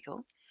more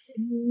difficult.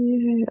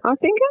 Yeah, I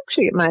think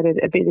actually it made it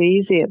a bit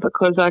easier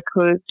because I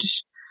could,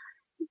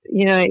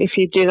 if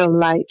you did a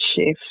late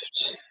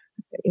shift,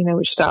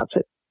 which starts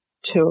at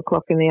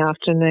 2:00 in the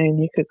afternoon,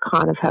 you could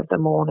kind of have the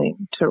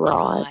morning to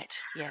ride.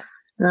 Right, yeah.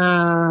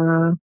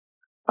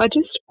 I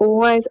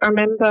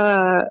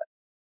remember,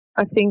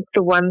 I think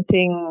the one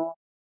thing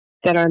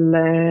that I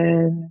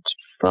learned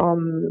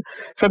from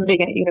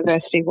being at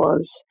university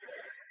was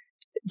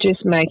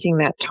just making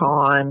that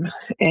time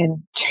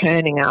and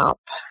turning up.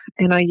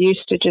 And I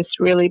used to just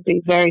really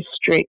be very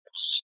strict,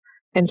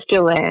 and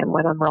still am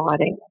when I'm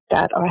writing,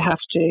 that I have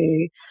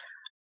to,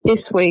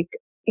 this week,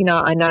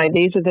 I know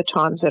these are the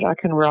times that I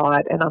can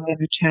write and I'm going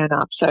to turn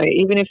up. So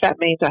even if that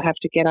means I have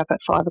to get up at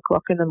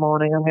 5:00 in the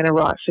morning, I'm going to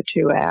write for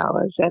 2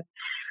 hours. And,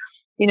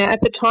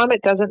 at the time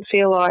it doesn't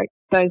feel like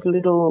those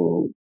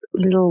little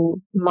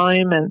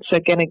moments are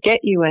going to get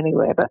you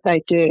anywhere, but they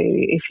do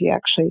if you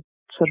actually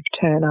sort of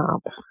turn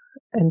up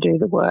and do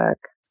the work.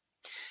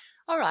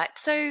 All right.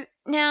 So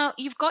now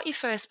you've got your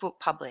first book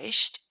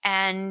published,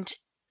 and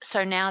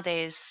so now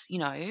there's,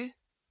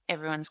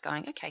 everyone's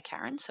going, okay,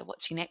 Karen, so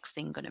what's your next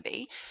thing going to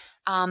be?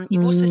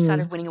 You've also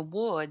started winning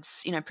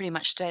awards, pretty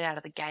much straight out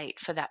of the gate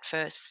for that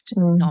first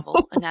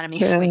novel,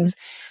 Anatomy of Wings.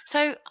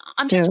 So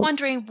I'm just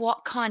wondering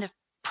what kind of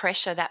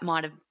pressure that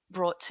might have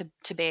brought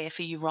to bear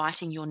for you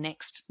writing your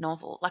next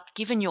novel. Like,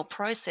 given your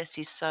process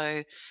is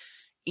so,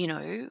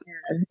 it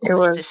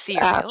was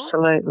ethereal.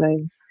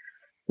 Absolutely.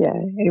 Yeah,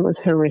 it was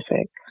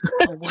horrific,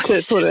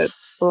 to put it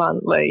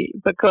bluntly,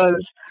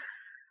 because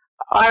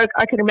I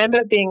can remember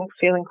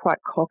feeling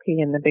quite cocky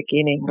in the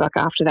beginning, like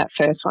after that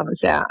first one was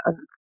out, and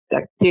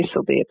like, this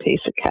will be a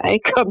piece of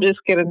cake. I'm just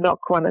going to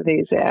knock one of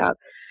these out,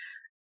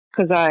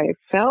 because I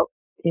felt,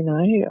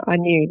 I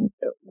knew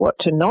what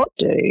to not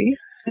do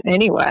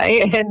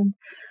anyway, and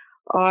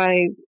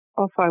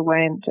off I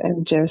went,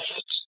 and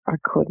just I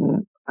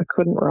couldn't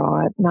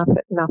write.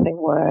 Nothing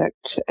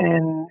worked,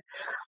 and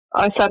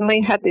I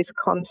suddenly had this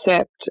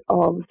concept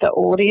of the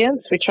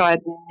audience, which I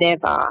had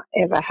never,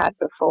 ever had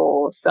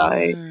before. So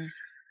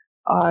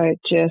I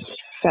just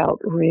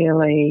felt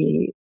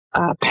really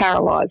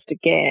paralysed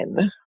again.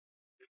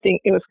 I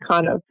think it was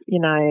kind of,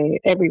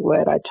 every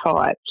word I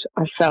typed,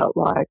 I felt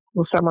like,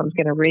 well, someone's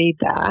going to read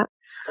that.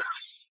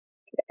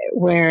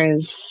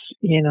 Whereas,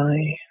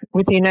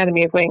 with The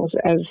Anatomy of Wings,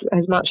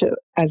 as much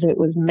as it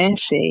was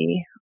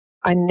messy,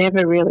 I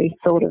never really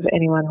thought of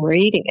anyone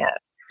reading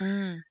it.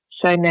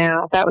 So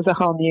now that was a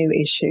whole new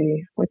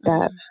issue with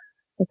that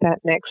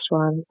next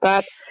one.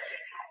 But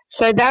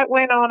so that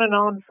went on and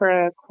on for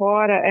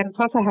and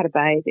plus I had a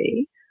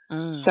baby.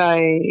 So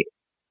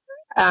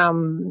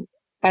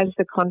as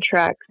the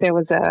contract, there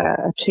was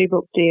a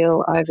 2-book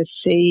deal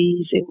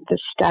overseas in the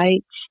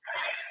States,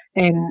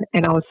 and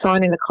I was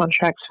signing the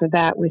contracts for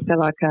that with a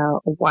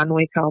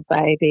 1-week-old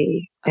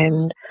baby,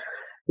 and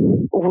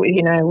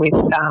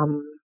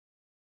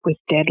with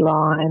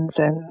deadlines,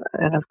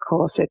 and of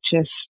course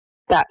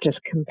that just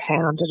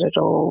compounded it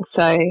all.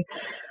 So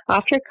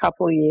after a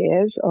couple of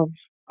years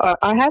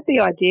I had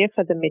the idea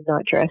for The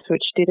Midnight Dress,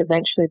 which did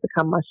eventually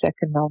become my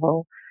second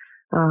novel.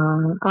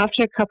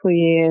 After a couple of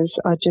years,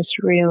 I just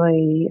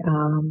really,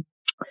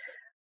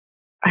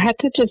 I had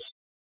to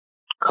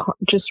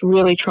just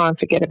really try and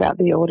forget about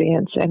the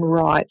audience and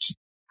write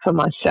for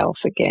myself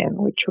again,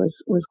 which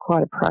was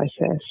quite a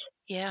process.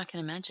 Yeah, I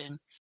can imagine.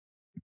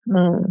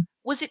 Mm.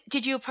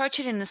 Did you approach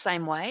it in the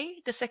same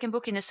way, the second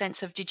book, in the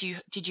sense of did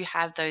you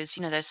have those,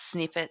 those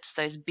snippets,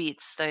 those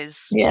bits,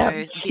 those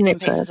bits and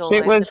pieces all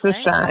over the place?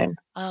 It was the same.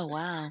 Oh,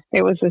 wow.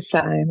 It was the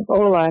same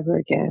all over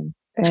again.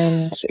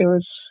 And it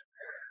was,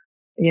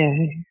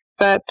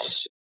 but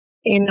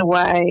in a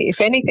way, if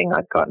anything,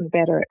 I'd gotten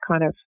better at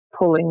kind of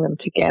pulling them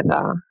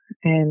together.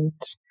 And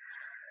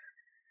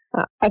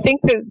I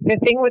think the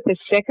thing with the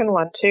second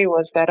one too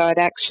was that I'd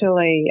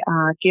actually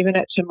given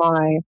it to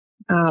my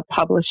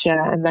publisher,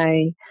 and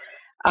they,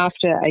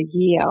 after a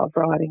year of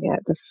writing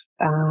it,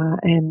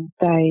 and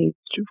they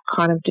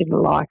kind of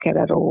didn't like it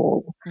at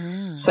all.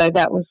 So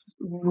that was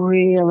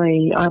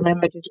really, I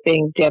remember just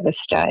being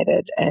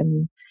devastated,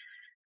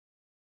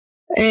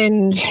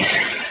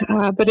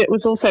 but it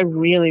was also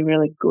really,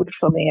 really good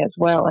for me as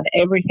well. And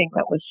everything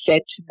that was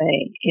said to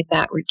me in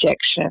that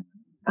rejection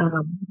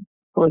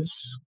was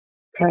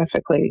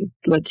perfectly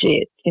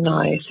legit,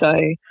 So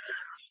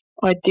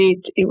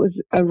it was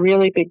a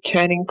really big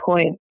turning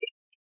point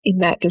in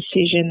that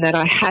decision that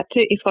I had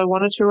to, if I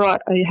wanted to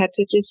write,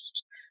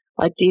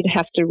 I did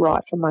have to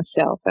write for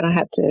myself, and I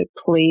had to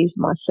please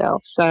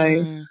myself. So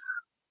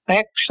I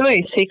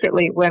actually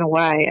secretly went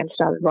away and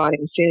started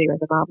writing Celia and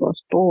the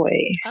Marvelous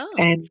Boy,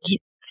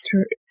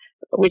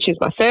 which is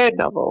my third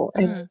novel.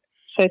 And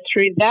so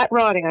through that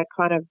writing, I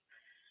kind of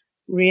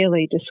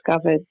really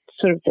discovered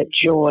sort of the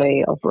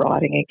joy of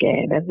writing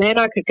again. And then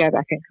I could go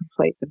back and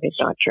complete The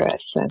Midnight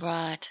Dress. And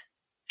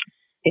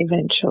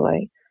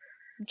eventually.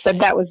 Okay. But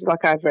that was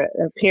like over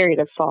a period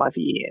of 5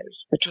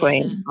 years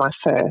between my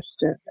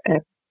first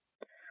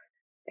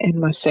and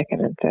my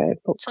second and third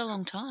book. It's a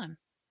long time.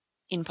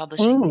 in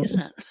publishing, isn't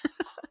it?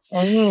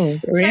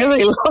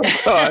 Really long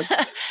time.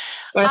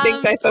 I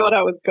think they thought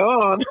I was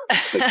gone.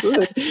 But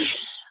good.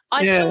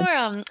 I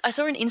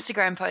saw an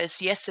Instagram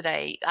post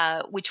yesterday,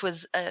 which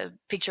was a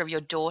picture of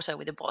your daughter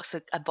with a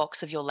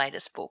box of your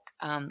latest book,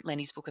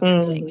 Lenny's Book of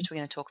Everything, which we're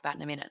going to talk about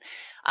in a minute.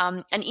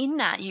 And in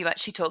that, you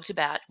actually talked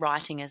about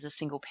writing as a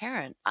single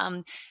parent.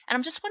 And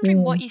I'm just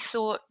wondering what you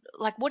thought.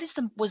 Like, what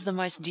was the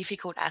most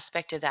difficult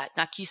aspect of that?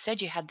 Like you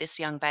said, you had this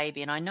young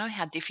baby, and I know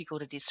how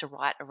difficult it is to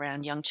write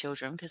around young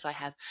children because I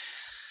have.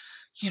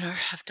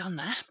 Have done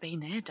that, been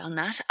there, done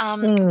that.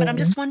 But I'm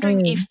just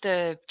wondering if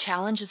the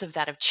challenges of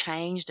that have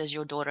changed as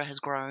your daughter has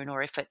grown,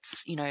 or if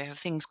it's, have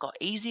things got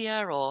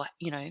easier, or,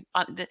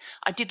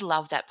 I did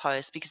love that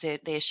post because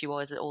there she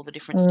was at all the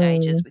different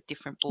stages with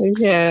different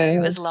books. Yeah. It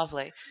was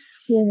lovely.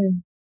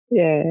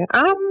 Yeah.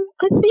 I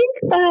think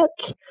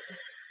that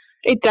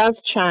it does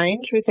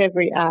change with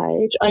every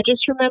age. I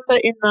just remember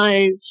in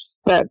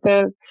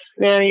the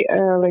very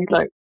early,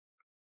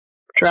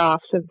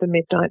 drafts of The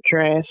Midnight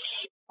Dress,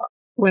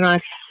 when I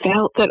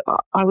felt that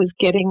I was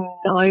getting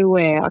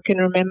nowhere, I can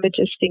remember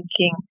just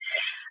thinking,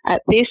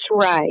 at this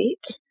rate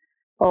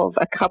of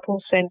a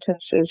couple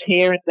sentences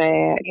here and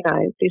there,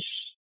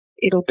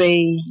 it'll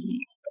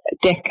be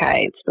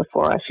decades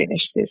before I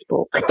finish this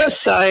book.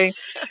 So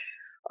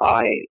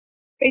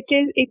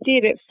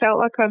it felt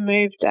like I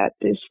moved at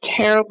this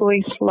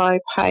terribly slow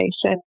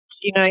pace. And,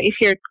 if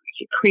you're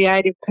a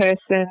creative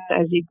person,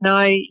 as you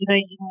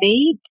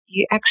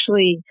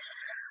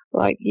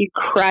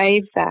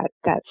crave that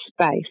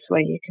space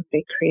where you can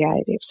be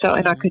creative. So,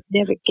 and I could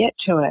never get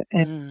to it.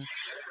 And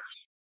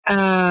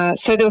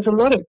so there was a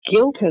lot of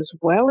guilt as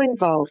well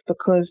involved,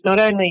 because not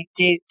only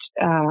did,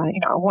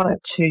 I wanted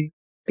to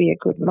be a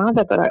good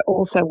mother, but I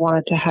also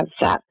wanted to have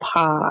that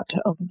part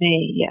of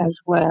me as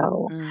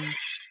well.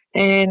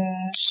 And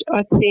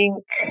I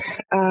think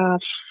I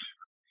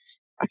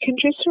can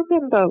just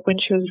remember when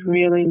she was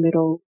really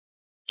little,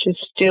 just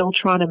still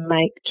trying to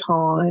make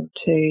time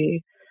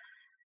to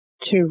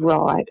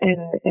write, and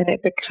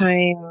it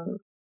became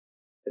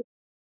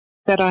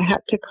that I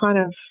had to kind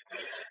of,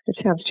 it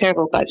sounds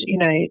terrible, but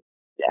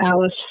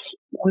Alice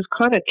was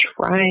kind of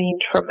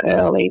trained from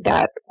early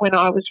that when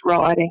I was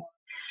writing,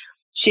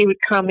 she would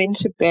come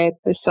into bed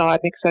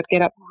beside me because I'd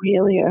get up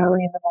really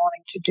early in the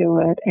morning to do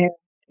it, and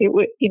it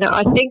would,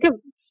 I think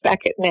of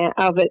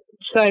it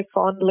so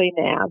fondly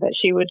now, that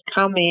she would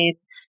come in,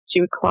 she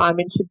would climb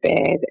into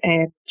bed,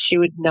 and she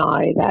would know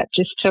that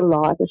just to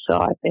lie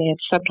beside me, and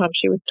sometimes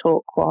she would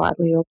talk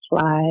quietly or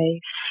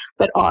play,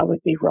 but I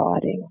would be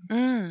writing.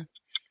 And,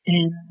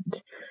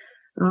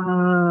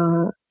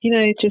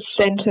 just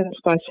sentence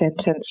by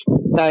sentence,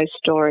 those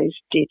stories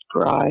did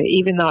grow,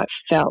 even though it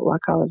felt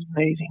like I was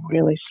moving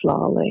really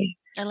slowly.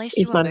 At least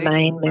you were moving, my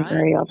main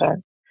memory of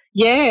it.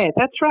 Yeah,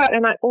 that's right.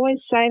 And I always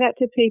say that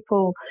to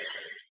people,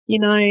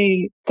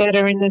 that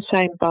are in the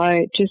same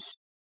boat. Just,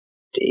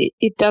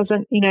 it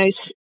doesn't,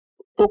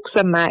 books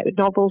are made,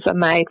 novels are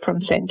made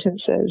from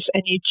sentences,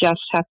 and you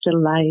just have to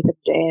lay them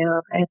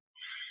down. And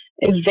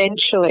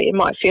eventually, it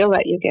might feel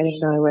that you're getting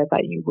nowhere,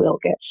 but you will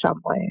get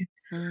somewhere.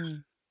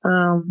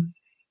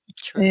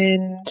 True.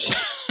 And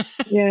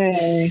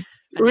yeah,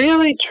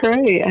 really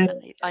true.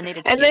 And I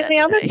needed to and hear then that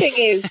the other today. thing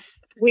is,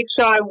 which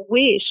I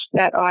wish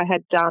that I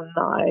had done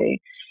though,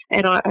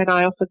 and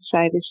I often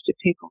say this to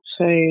people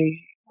too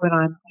when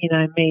I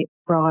meet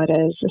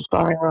writers,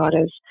 aspiring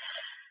writers.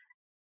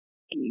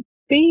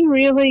 Be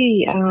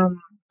really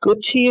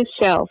good to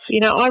yourself.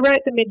 I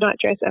wrote The Midnight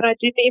Dress, and I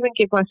didn't even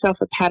give myself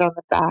a pat on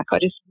the back. I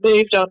just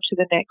moved on to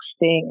the next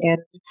thing,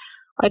 and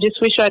I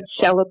just wish I'd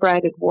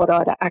celebrated what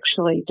I'd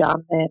actually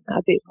done then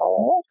a bit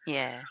more.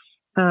 Yeah.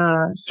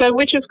 So,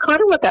 which is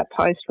kind of what that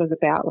post was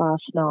about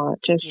last night.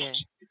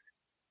 Just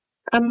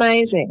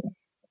amazing.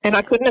 And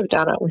I couldn't have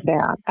done it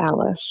without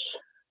Alice.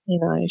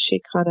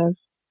 She kind of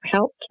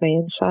helped me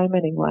in so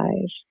many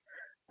ways.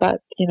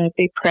 But,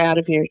 be proud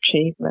of your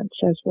achievements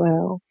as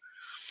well,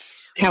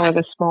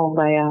 however small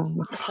they are.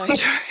 So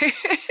true.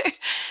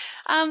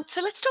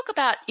 So let's talk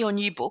about your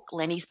new book,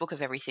 Lenny's Book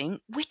of Everything,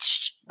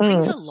 which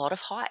brings a lot of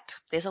hype.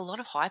 There's a lot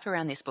of hype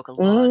around this book, a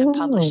lot of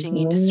publishing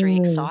industry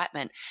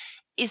excitement.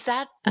 Is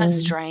that a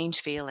strange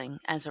feeling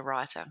as a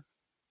writer?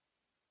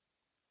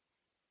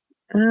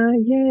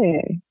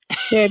 Yeah,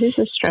 it is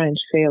a strange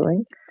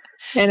feeling.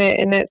 And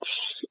it's,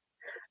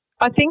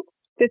 I think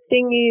the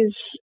thing is,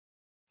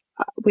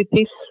 with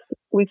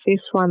this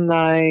one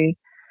though,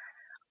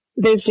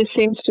 there just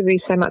seems to be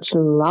so much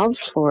love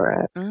for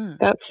it.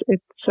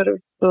 It sort of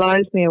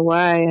blows me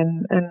away,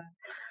 and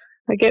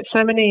I get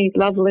so many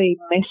lovely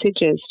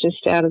messages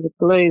just out of the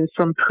blue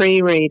from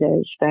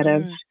pre-readers that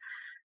have,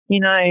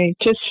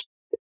 just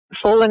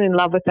fallen in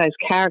love with those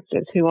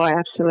characters who I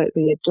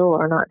absolutely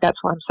adore, and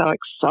that's why I'm so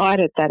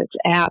excited that it's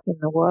out in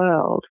the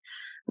world,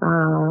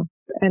 and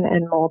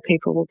more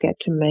people will get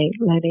to meet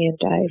Lenny and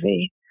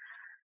Davy.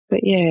 But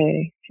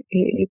yeah,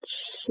 it's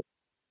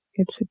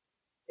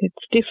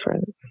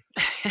different.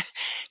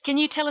 Can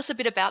you tell us a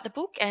bit about the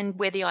book and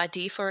where the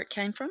idea for it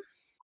came from?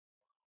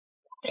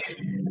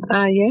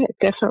 Yeah,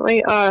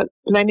 definitely.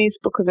 Lenny's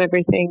Book of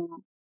Everything,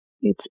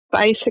 it's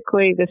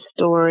basically the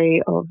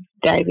story of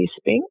Davy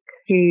Spink,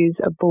 who's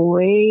a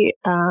boy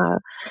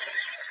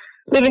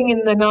living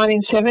in the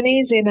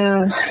 1970s in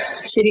a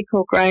city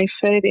called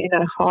Greyford in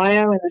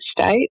Ohio in the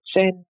States,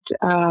 and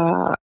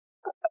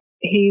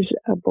he's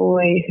a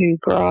boy who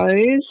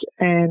grows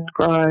and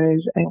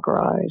grows and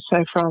grows.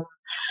 So from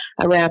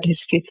around his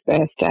 5th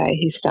birthday,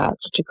 he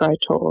starts to grow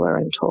taller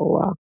and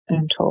taller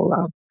and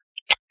taller.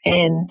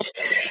 And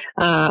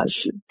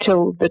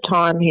till the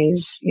time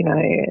he's,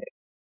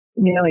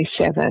 nearly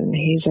 7,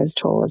 he's as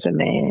tall as a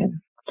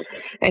man.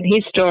 And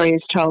his story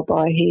is told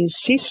by his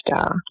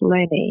sister,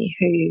 Lenny,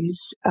 who's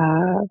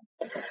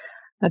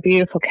a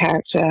beautiful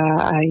character,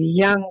 a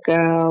young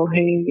girl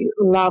who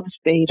loves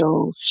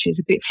beetles. She's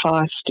a bit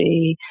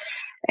feisty.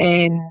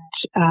 And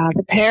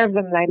the pair of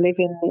them, they live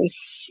in this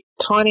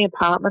tiny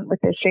apartment with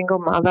their single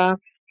mother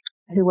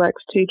who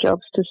works 2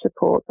 jobs to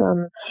support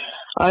them,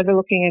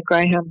 overlooking a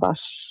Greyhound bus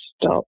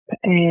stop.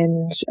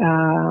 And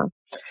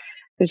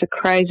there's a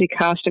crazy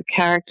cast of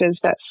characters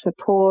that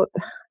support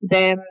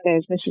them.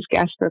 There's Mrs.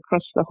 Gasper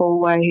across the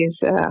hallway, who's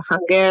a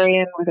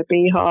Hungarian with a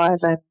beehive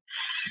and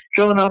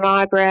drawn-on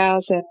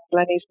eyebrows, and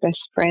Lenny's best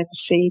friend,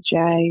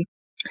 CJ.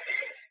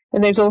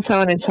 And there's also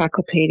an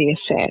encyclopedia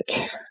set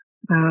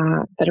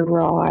that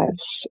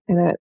arrives,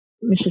 and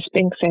Mrs.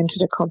 Spink's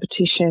entered a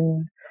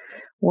competition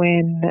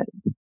when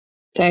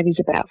Davy's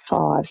about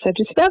 5, so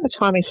just about the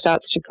time he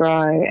starts to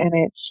grow, and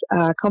it's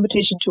a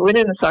competition to win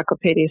an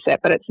encyclopedia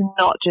set, but it's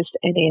not just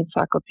any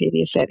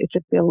encyclopedia set, it's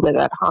a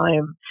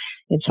build-it-at-home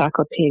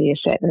encyclopedia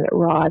set, and it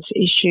arrives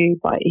issue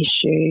by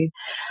issue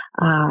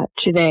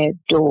to their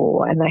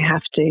door, and they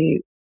have to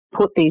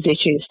put these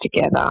issues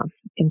together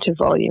into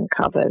volume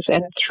covers,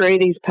 and through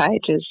these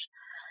pages,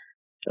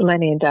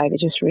 Lenny and Davy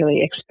just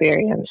really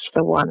experience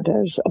the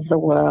wonders of the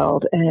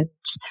world, and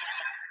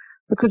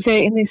because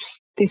they're in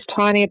this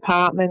tiny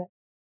apartment,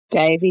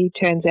 Davy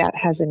turns out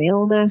has an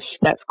illness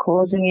that's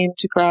causing him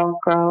to grow and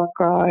grow and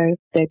grow.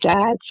 Their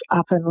dad's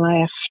up and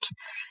left,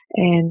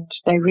 and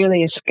they really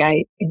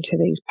escape into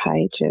these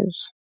pages.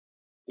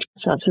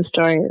 So it's a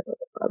story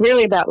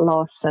really about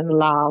loss and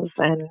love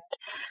and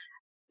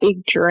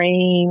big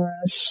dreams,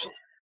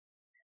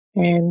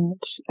 and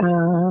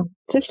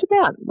just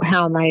about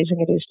how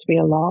amazing it is to be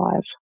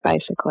alive,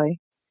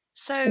 basically,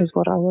 is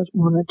what I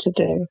wanted to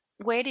do.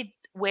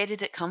 Where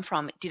did it come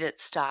from? Did it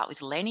start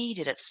with Lenny?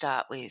 Did it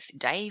start with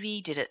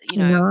Davy? Did it,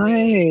 No,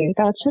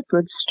 that's a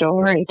good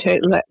story too.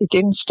 It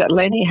didn't start.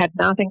 Lenny had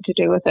nothing to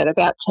do with it.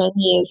 About 10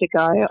 years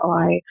ago,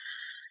 I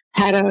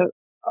had a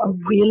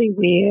really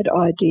weird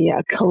idea,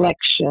 a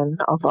collection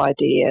of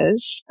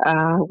ideas,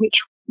 which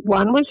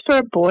one was for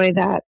a boy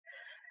that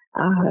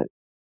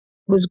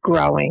was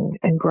growing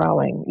and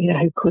growing,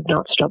 who could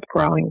not stop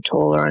growing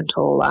taller and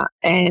taller,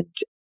 and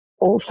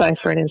also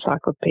for an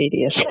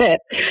encyclopedia set.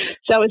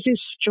 So it was this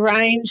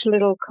strange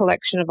little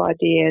collection of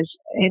ideas.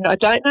 And I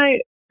don't know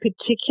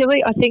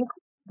particularly, I think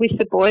with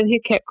the boy who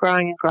kept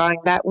growing and growing,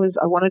 I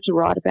wanted to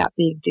write about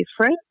being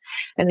different.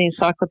 And the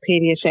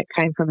encyclopedia set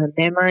came from a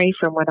memory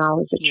from when I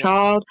was a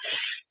child.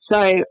 So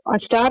I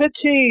started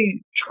to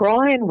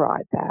try and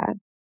write that,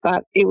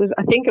 but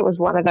I think it was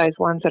one of those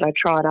ones that I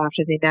tried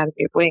after The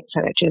Anatomy of Wings,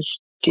 and it just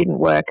didn't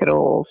work at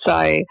all. So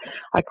I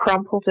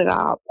crumpled it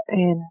up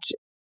and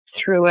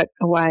threw it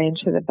away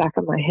into the back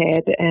of my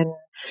head and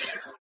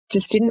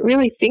just didn't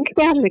really think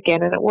about it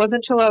again. And it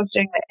wasn't until I was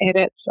doing the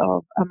edits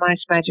of A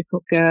Most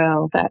Magical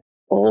Girl that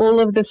all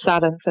of a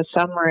sudden, for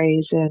some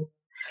reason,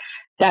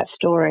 that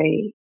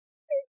story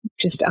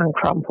just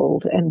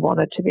uncrumpled and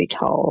wanted to be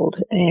told.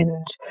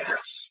 And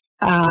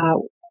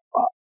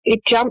it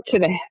jumped to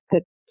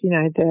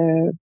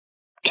the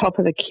top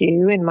of the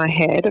queue in my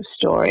head of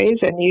stories,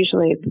 and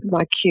usually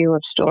my queue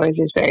of stories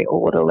is very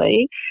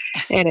orderly,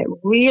 and it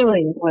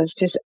really was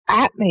just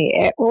at me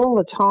all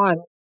the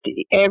time.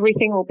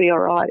 Everything will be all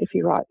right if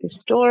you write this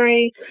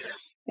story.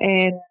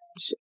 And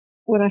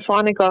when I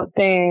finally got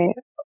there,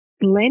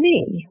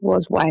 Lenny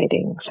was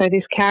waiting. So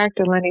this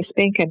character, Lenny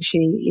Spink, and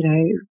she,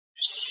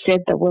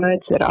 said the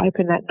words that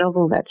opened that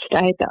novel, that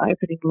stayed the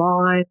opening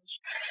lines.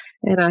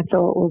 And I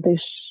thought, well,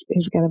 this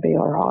is going to be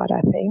all right,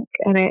 I think.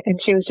 And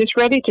she was just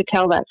ready to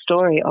tell that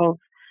story of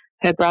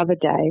her brother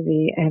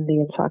Davy and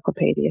the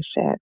encyclopedia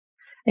set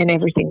and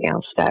everything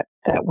else that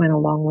went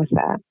along with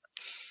that.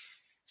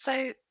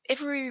 So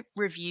every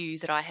review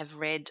that I have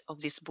read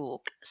of this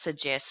book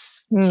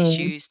suggests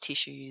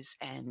tissues,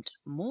 and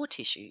more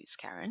tissues,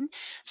 Karen.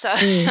 So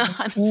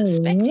I'm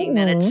suspecting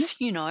that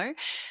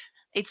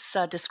it's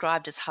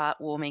described as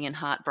heartwarming and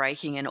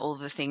heartbreaking and all of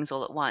the things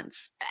all at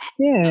once.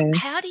 Yeah.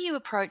 How do you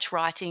approach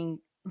writing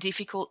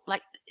difficult,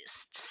 like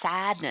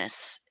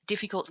sadness,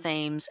 difficult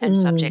themes and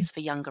subjects for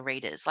younger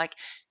readers? Like,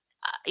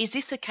 is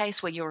this a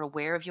case where you're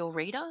aware of your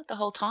reader the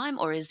whole time,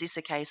 or is this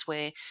a case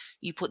where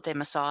you put them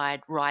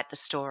aside, write the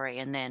story,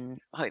 and then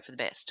hope for the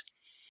best?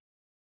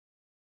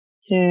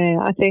 Yeah,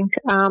 I think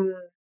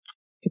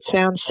it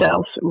sounds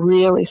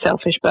really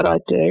selfish, but I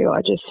do.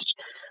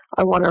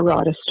 I want to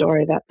write a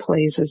story that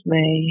pleases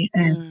me.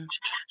 And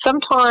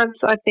sometimes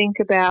I think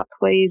about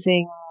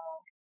pleasing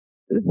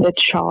the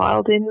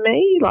child in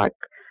me, like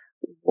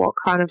what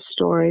kind of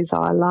stories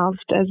I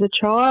loved as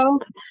a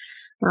child.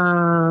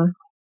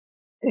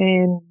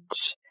 And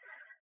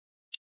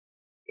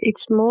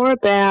it's more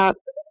about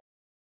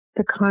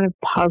the kind of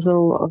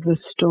puzzle of the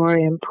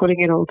story and putting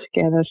it all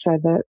together so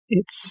that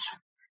it's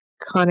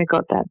kind of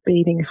got that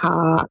beating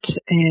heart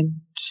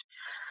and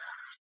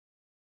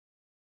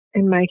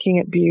making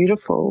it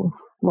beautiful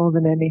more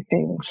than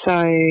anything.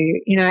 So,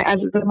 you know, as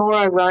the more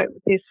I wrote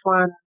this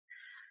one,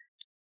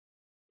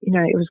 you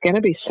know, it was going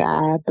to be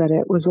sad, but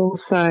it was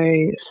also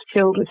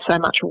filled with so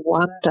much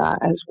wonder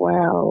as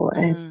well.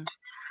 And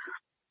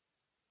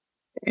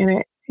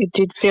it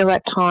did feel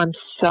at times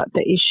that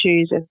the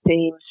issues and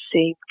themes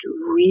seemed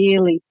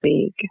really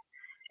big.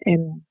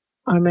 And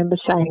I remember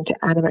saying to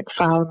Anna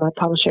McFarlane, my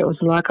publisher, it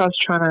was like I was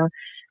trying to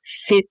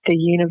fit the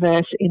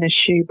universe in a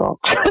shoebox.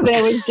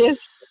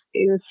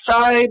 It was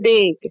so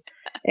big.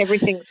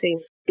 Everything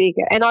seemed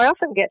bigger. And I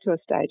often get to a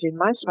stage in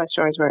most of my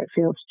stories where it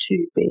feels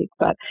too big,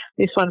 but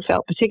this one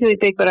felt particularly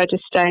big, but I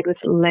just stayed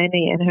with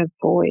Lenny and her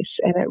voice,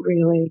 and it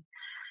really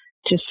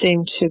just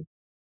seemed to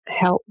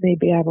help me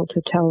be able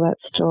to tell that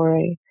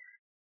story.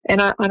 And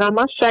I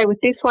must say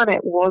with this one,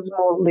 it was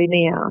more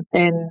linear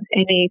than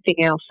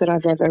anything else that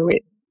I've ever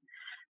written.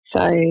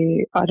 So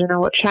I don't know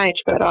what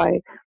changed, but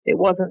it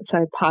wasn't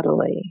so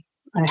puddly.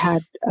 I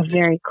had a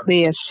very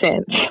clear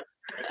sense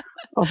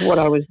of what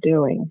I was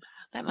doing.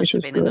 That must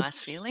have been a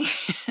nice feeling.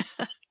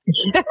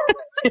 Yeah,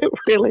 it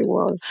really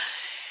was.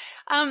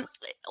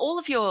 All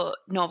of your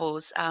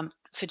novels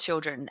for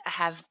children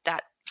have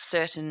that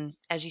certain,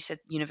 as you said,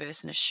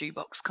 universe in a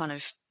shoebox kind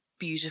of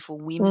beautiful,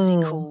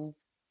 whimsical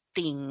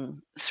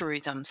thing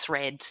through them,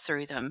 thread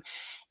through them.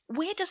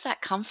 Where does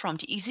that come from?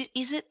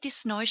 Is it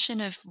this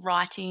notion of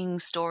writing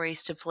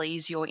stories to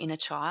please your inner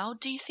child,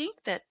 do you think,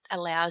 that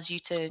allows you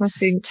to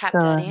tap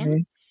that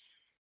in?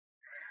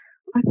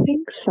 I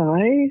think so.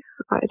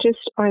 I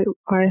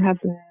have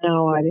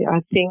no idea.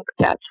 I think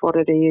that's what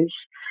it is.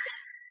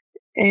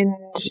 And,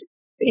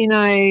 you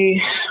know,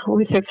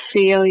 with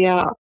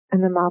Ophelia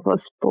and the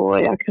Marvellous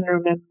Boy, I can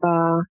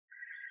remember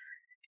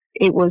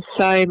it was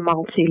so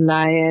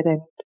multi-layered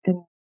and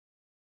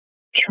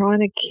trying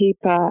to keep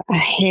a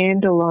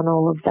handle on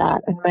all of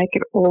that and make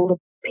it all the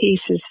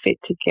pieces fit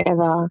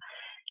together.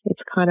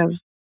 It's kind of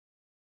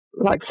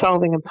like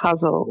solving a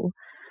puzzle.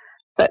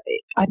 But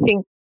I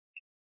think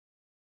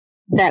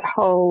that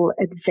whole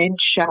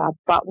adventure,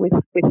 but with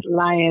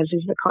layers,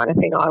 is the kind of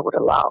thing I would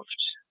have loved.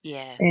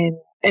 Yeah.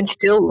 And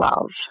still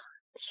love.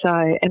 So,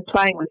 and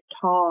playing with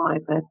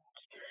time and,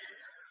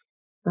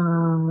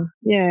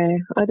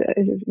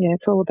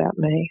 it's all about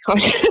me. I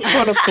just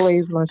want to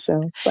please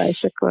myself,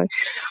 basically.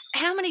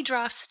 How many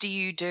drafts do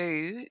you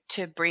do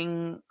to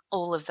bring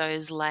all of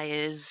those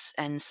layers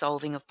and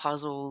solving of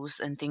puzzles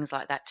and things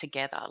like that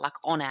together? Like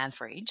on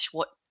average,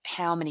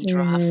 how many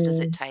drafts does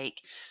it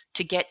take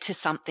to get to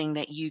something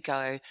that you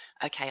go,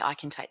 okay, I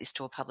can take this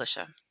to a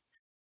publisher?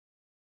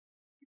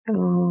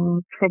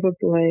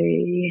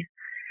 Probably,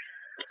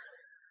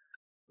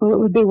 well, it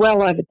would be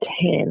well over 10.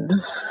 Wow.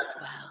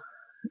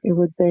 It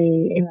would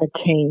be in the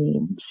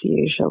teens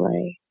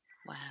usually.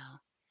 Wow.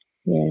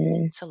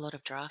 Yeah. It's a lot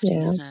of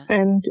drafting, isn't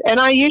it? And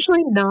I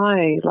usually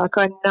know, like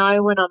I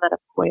know when I'm at a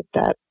point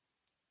that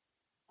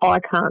I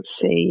can't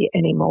see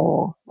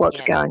anymore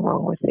what's going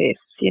wrong with this.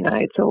 You know,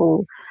 it's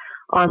all,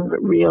 I'm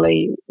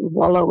really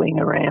wallowing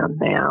around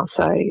now.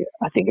 So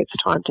I think it's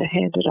time to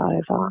hand it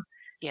over.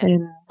 Yeah.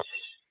 And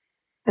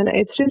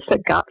it's just a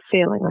gut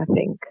feeling, I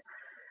think,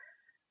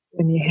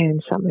 when you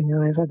hand something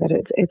over that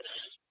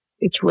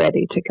it's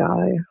ready to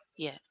go.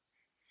 Yeah.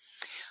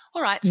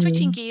 All right,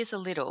 switching gears a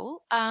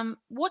little,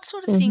 what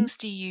sort of things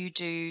do you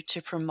do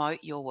to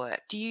promote your work?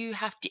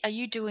 Are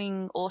you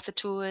doing author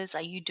tours?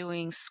 Are you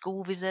doing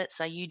school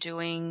visits? Are you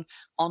doing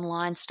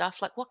online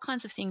stuff? Like, what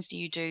kinds of things do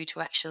you do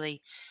to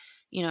actually,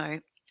 you know,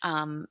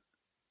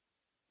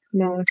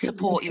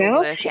 support your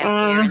work out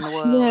there in the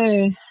world?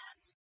 Yeah.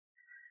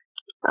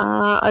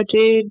 I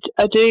do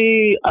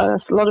a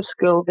lot of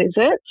school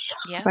visits.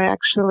 Yeah. I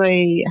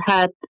actually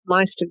had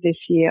most of this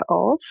year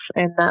off,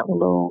 and that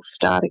will all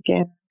start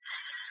again,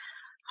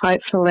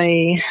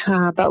 hopefully.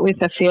 But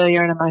with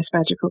Ophelia and A Most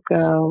Magical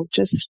Girl,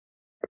 just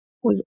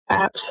was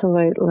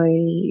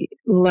absolutely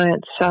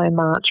learnt so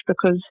much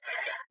because,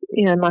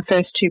 you know, my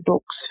first 2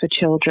 books for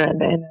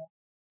children, and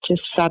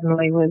just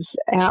suddenly was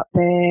out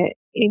there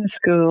in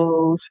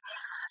schools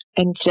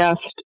and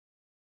just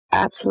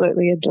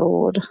absolutely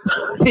adored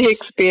the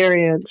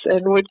experience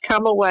and would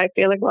come away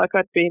feeling like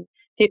I'd been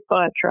hit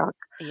by a truck,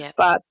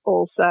 but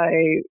also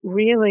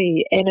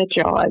really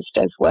energised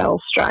as well,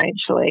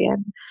 strangely.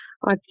 And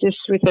I just,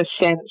 with a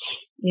sense,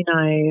 you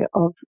know,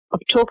 of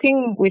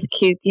talking with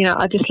kids, you know,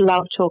 I just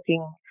love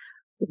talking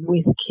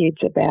with kids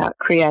about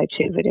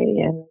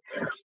creativity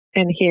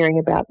and hearing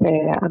about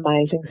their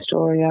amazing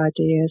story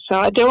ideas. So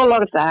I do a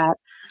lot of that.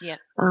 Yeah.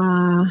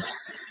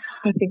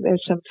 I think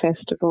there's some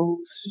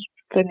festivals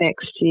for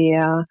next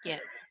year. Yeah.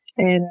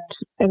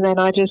 and then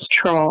I just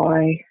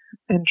try.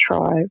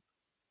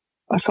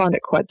 I find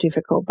it quite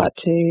difficult, but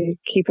to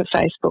keep a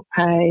Facebook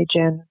page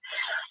and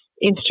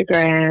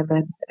Instagram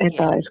and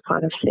those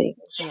kind of things.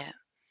 Yeah.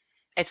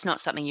 It's not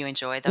something you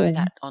enjoy, though,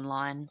 that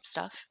online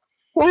stuff?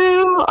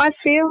 Well, I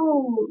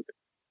feel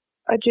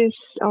I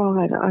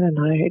don't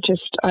know.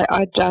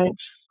 I don't.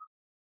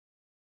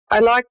 I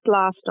liked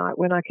last night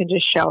when I can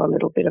just show a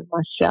little bit of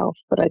myself,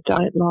 but I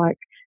don't like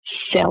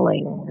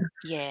selling.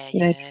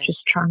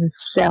 Just trying to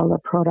sell a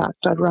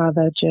product. I'd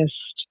rather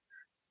just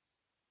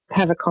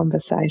have a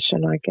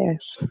conversation, I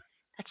guess.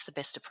 That's the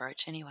best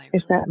approach anyway.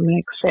 Really. If that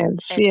makes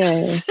sense. It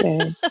does.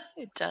 Yeah.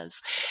 It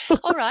does.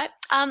 All right.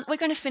 We're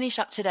going to finish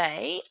up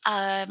today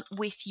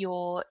with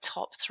your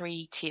top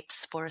 3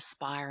 tips for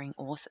aspiring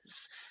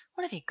authors.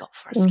 What have you got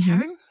for us,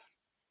 Karen?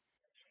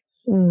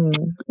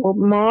 Well,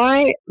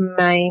 my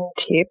main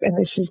tip, and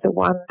this is the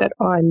one that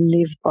I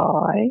live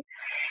by,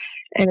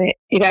 and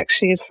it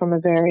actually is from a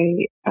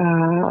very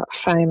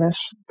famous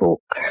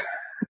book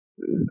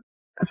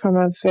from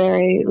a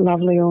very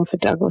lovely author,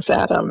 Douglas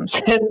Adams,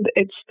 and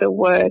it's the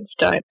words,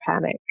 "Don't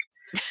panic."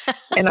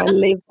 And I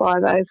live by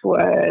those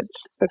words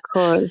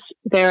because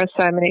there are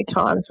so many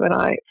times when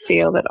I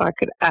feel that I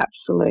could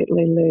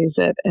absolutely lose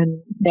it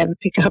and never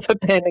pick up a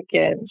pen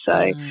again.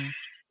 So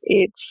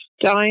it's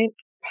don't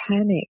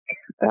panic.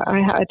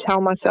 I tell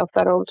myself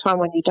that all the time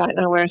when you don't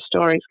know where a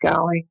story's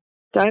going.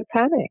 Don't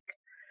panic.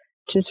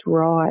 Just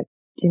write.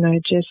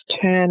 Just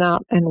turn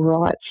up and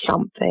write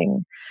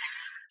something.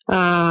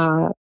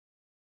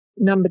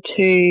 Number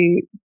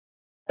 2,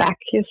 back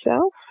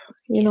yourself.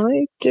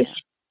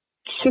 Just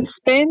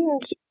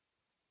suspend.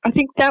 I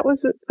think that was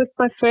with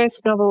my first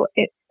novel.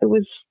 It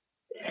was,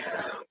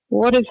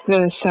 what is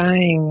the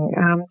saying?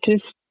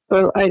 It's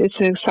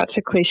such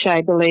a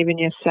cliche, believe in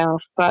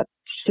yourself, but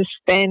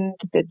suspend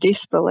the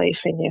disbelief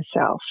in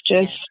yourself.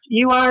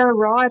 You are a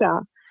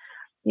writer,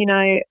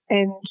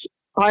 and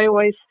I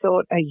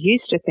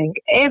used to think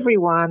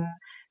everyone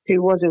who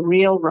was a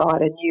real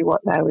writer knew what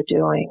they were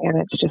doing, and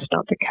it's just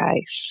not the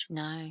case.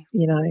 No.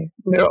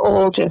 We're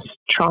all just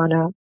trying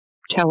to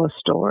tell a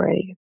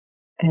story,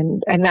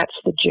 and that's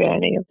the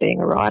journey of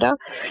being a writer.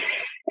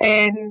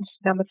 And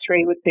number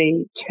 3 would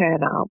be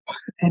turn up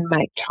and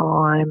make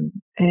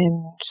time.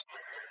 And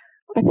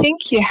I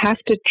think you have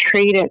to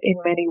treat it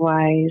in many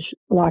ways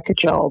like a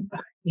job.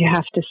 You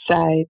have to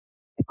say,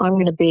 I'm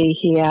going to be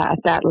here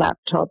at that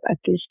laptop at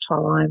this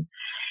time.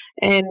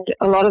 And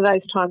a lot of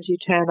those times you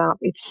turn up,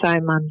 it's so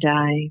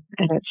mundane,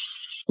 and it's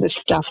the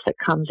stuff that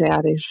comes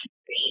out is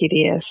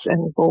hideous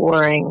and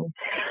boring,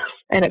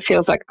 and it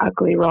feels like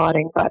ugly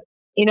writing. But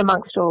in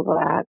amongst all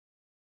that,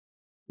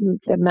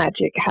 the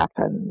magic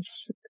happens,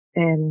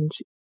 and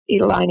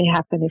it'll only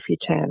happen if you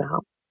turn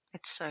up.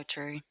 It's so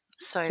true.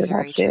 So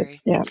very true.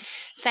 Yeah.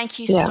 Thank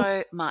you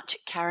so much,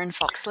 Karen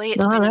Foxley.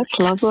 It's been an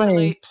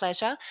absolute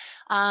pleasure.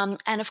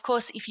 And, of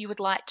course, if you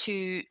would like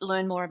to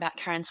learn more about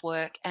Karen's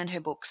work and her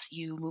books,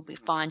 you will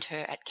find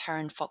her at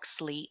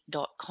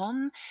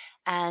karenfoxley.com.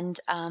 And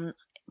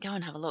go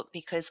and have a look,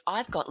 because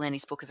I've got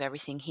Lenny's Book of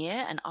Everything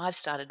here and I've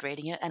started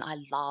reading it, and I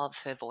love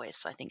her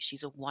voice. I think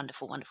she's a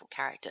wonderful, wonderful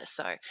character.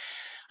 So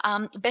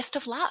best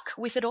of luck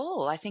with it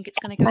all. I think it's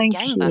going to go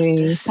gangbusters.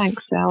 You.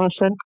 Thanks,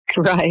 Alison.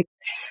 Great.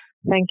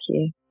 Thank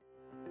you.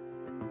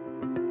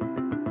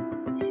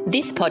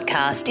 This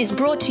podcast is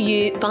brought to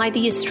you by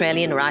the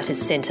Australian Writers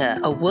Centre,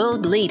 a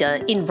world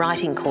leader in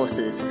writing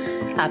courses.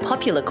 Our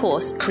popular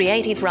course,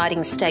 Creative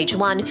Writing Stage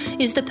 1,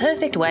 is the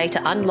perfect way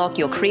to unlock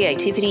your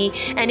creativity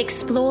and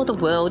explore the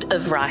world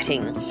of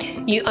writing.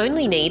 You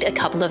only need a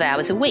couple of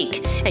hours a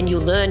week, and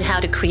you'll learn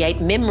how to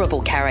create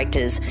memorable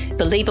characters,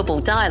 believable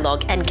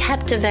dialogue, and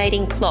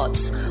captivating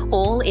plots,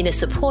 all in a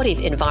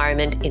supportive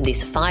environment in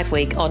this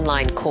 5-week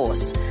online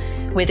course.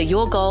 Whether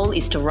your goal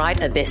is to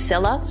write a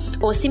bestseller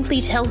or simply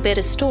tell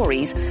better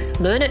stories,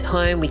 learn at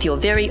home with your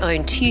very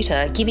own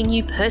tutor giving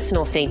you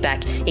personal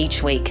feedback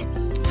each week.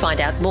 Find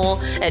out more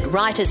at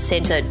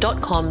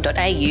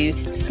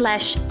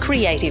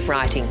writerscentre.com.au/creative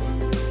writing.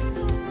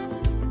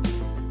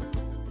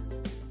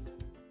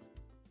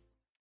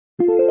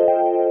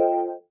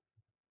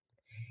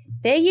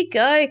 There you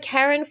go,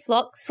 Karen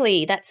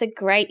Foxley. That's a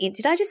great...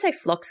 Did I just say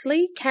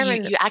Floxley?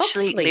 Karen You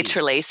actually Foxley.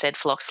 Literally said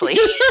Floxley.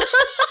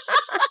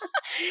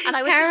 And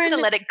I was just going to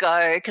let it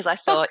go because I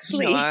thought,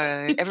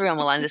 everyone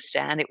will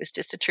understand it was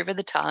just a trip of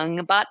the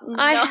tongue. But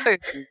no,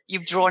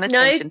 you've drawn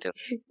attention to it.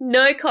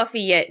 No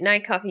coffee yet.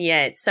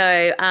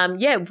 So,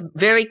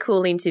 very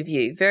cool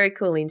interview. Very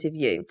cool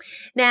interview.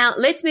 Now,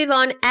 let's move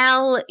on.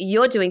 Al,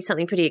 you're doing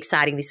something pretty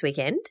exciting this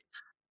weekend.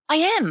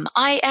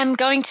 I am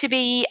going to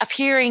be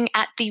appearing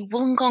at the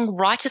Wollongong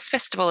Writers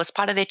Festival as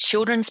part of their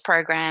children's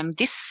program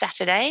this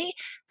Saturday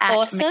at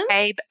Awesome.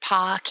 McCabe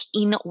Park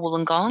in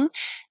Wollongong.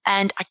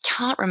 And I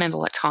can't remember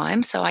what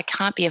time, so I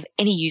can't be of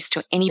any use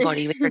to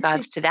anybody with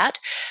regards to that.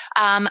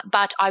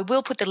 But I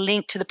will put the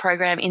link to the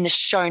program in the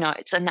show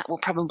notes, and that will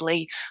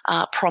probably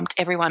prompt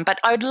everyone.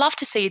 But I would love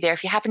to see you there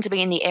if you happen to be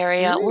in the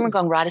area.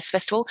 Wollongong Writers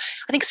Festival.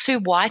 I think Sue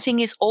Whiting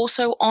is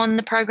also on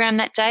the program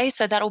that day,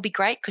 so that'll be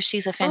great because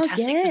she's a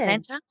fantastic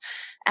presenter.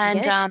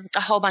 And a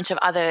whole bunch of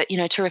other,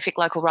 terrific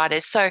local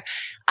writers. So,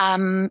 What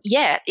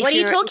are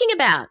you talking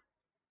about?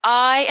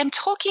 I am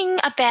talking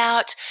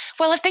about,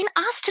 I've been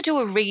asked to do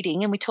a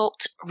reading, and we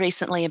talked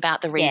recently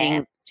about the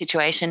reading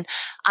situation.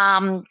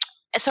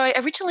 So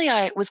originally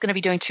I was going to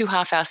be doing 2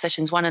 half-hour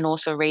sessions, one an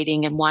author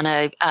reading and one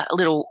a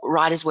little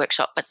writer's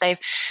workshop, but they've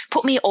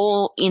put me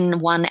all in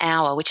 1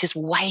 hour, which is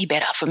way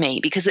better for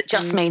me because it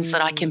just means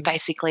that I can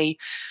basically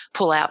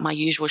pull out my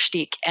usual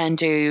shtick and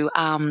do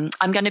I'm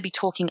going to be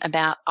talking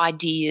about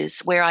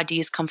ideas, where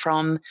ideas come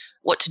from,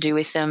 what to do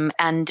with them,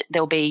 and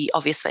there'll be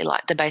obviously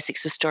like the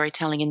basics of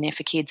storytelling in there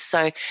for kids.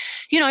 So,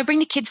 bring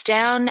the kids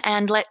down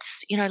and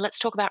let's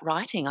talk about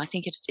writing. I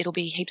think it'll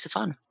be heaps of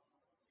fun.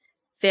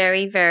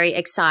 Very, very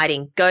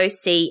exciting. Go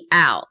see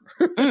Al.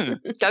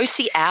 Go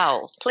see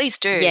Al. Please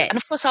do. Yes. And,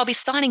 of course, I'll be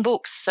signing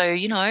books. So,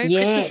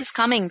 Christmas is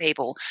coming,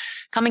 people.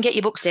 Come and get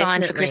your books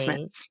signed for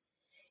Christmas.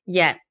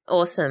 Yeah,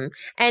 awesome.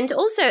 And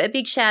also a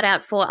big shout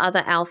out for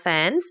other Al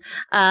fans,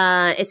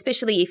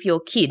 especially if your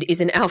kid is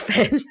an Al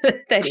fan,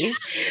 that is,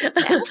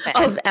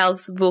 of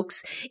Al's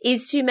books,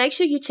 is to make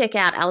sure you check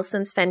out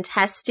Alison's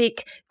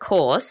fantastic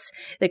course,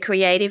 The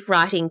Creative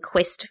Writing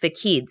Quest for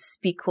Kids,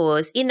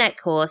 because in that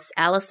course,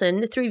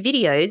 Alison, through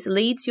videos,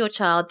 leads your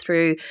child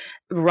through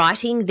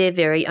writing their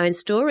very own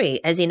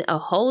story, as in a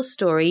whole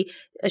story,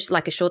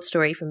 like a short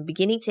story from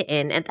beginning to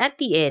end. And at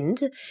the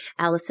end,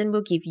 Alison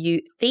will give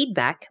you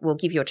feedback, will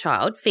give your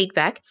child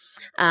feedback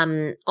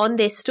on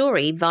their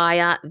story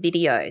via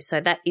video. So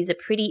that is a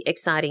pretty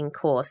exciting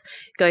course.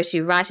 Go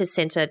to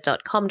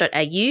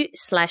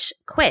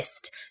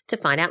writerscentre.com.au/quest to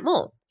find out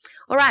more.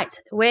 All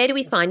right, where do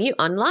we find you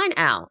online,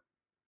 Al?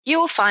 You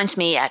will find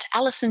me at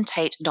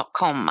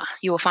alisontate.com.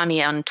 You will find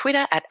me on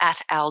Twitter at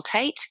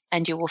 @AlTate,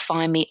 and you will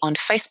find me on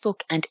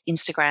Facebook and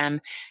Instagram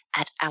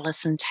at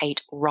Alison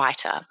Tate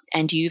Writer.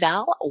 And you,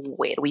 Val,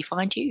 where do we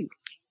find you?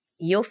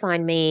 You'll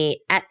find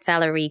me at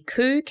Valerie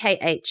Khoo,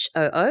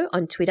 KHOO,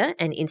 on Twitter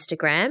and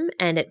Instagram,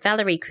 and at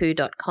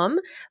valeriekhoo.com.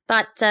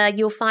 But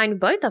you'll find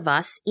both of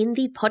us in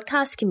the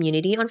podcast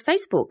community on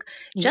Facebook.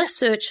 Just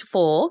search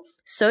for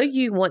So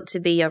You Want to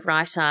Be a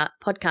Writer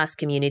podcast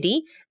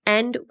community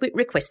and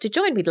request to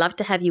join. We'd love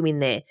to have you in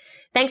there.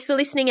 Thanks for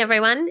listening,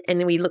 everyone,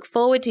 and we look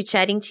forward to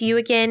chatting to you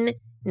again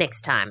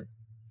next time.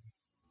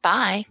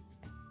 Bye.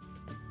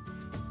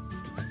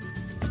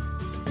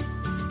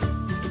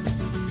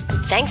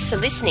 Thanks for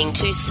listening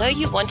to So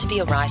You Want to Be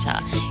a Writer.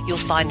 You'll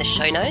find the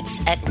show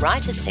notes at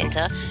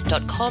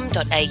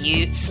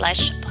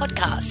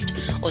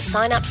writerscentre.com.au/podcast, or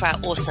sign up for our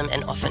awesome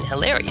and often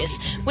hilarious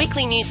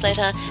weekly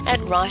newsletter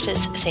at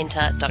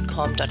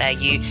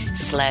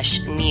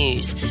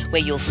writerscentre.com.au/news,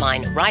 where you'll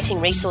find writing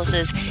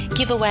resources,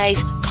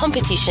 giveaways,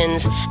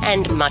 competitions,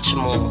 and much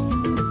more.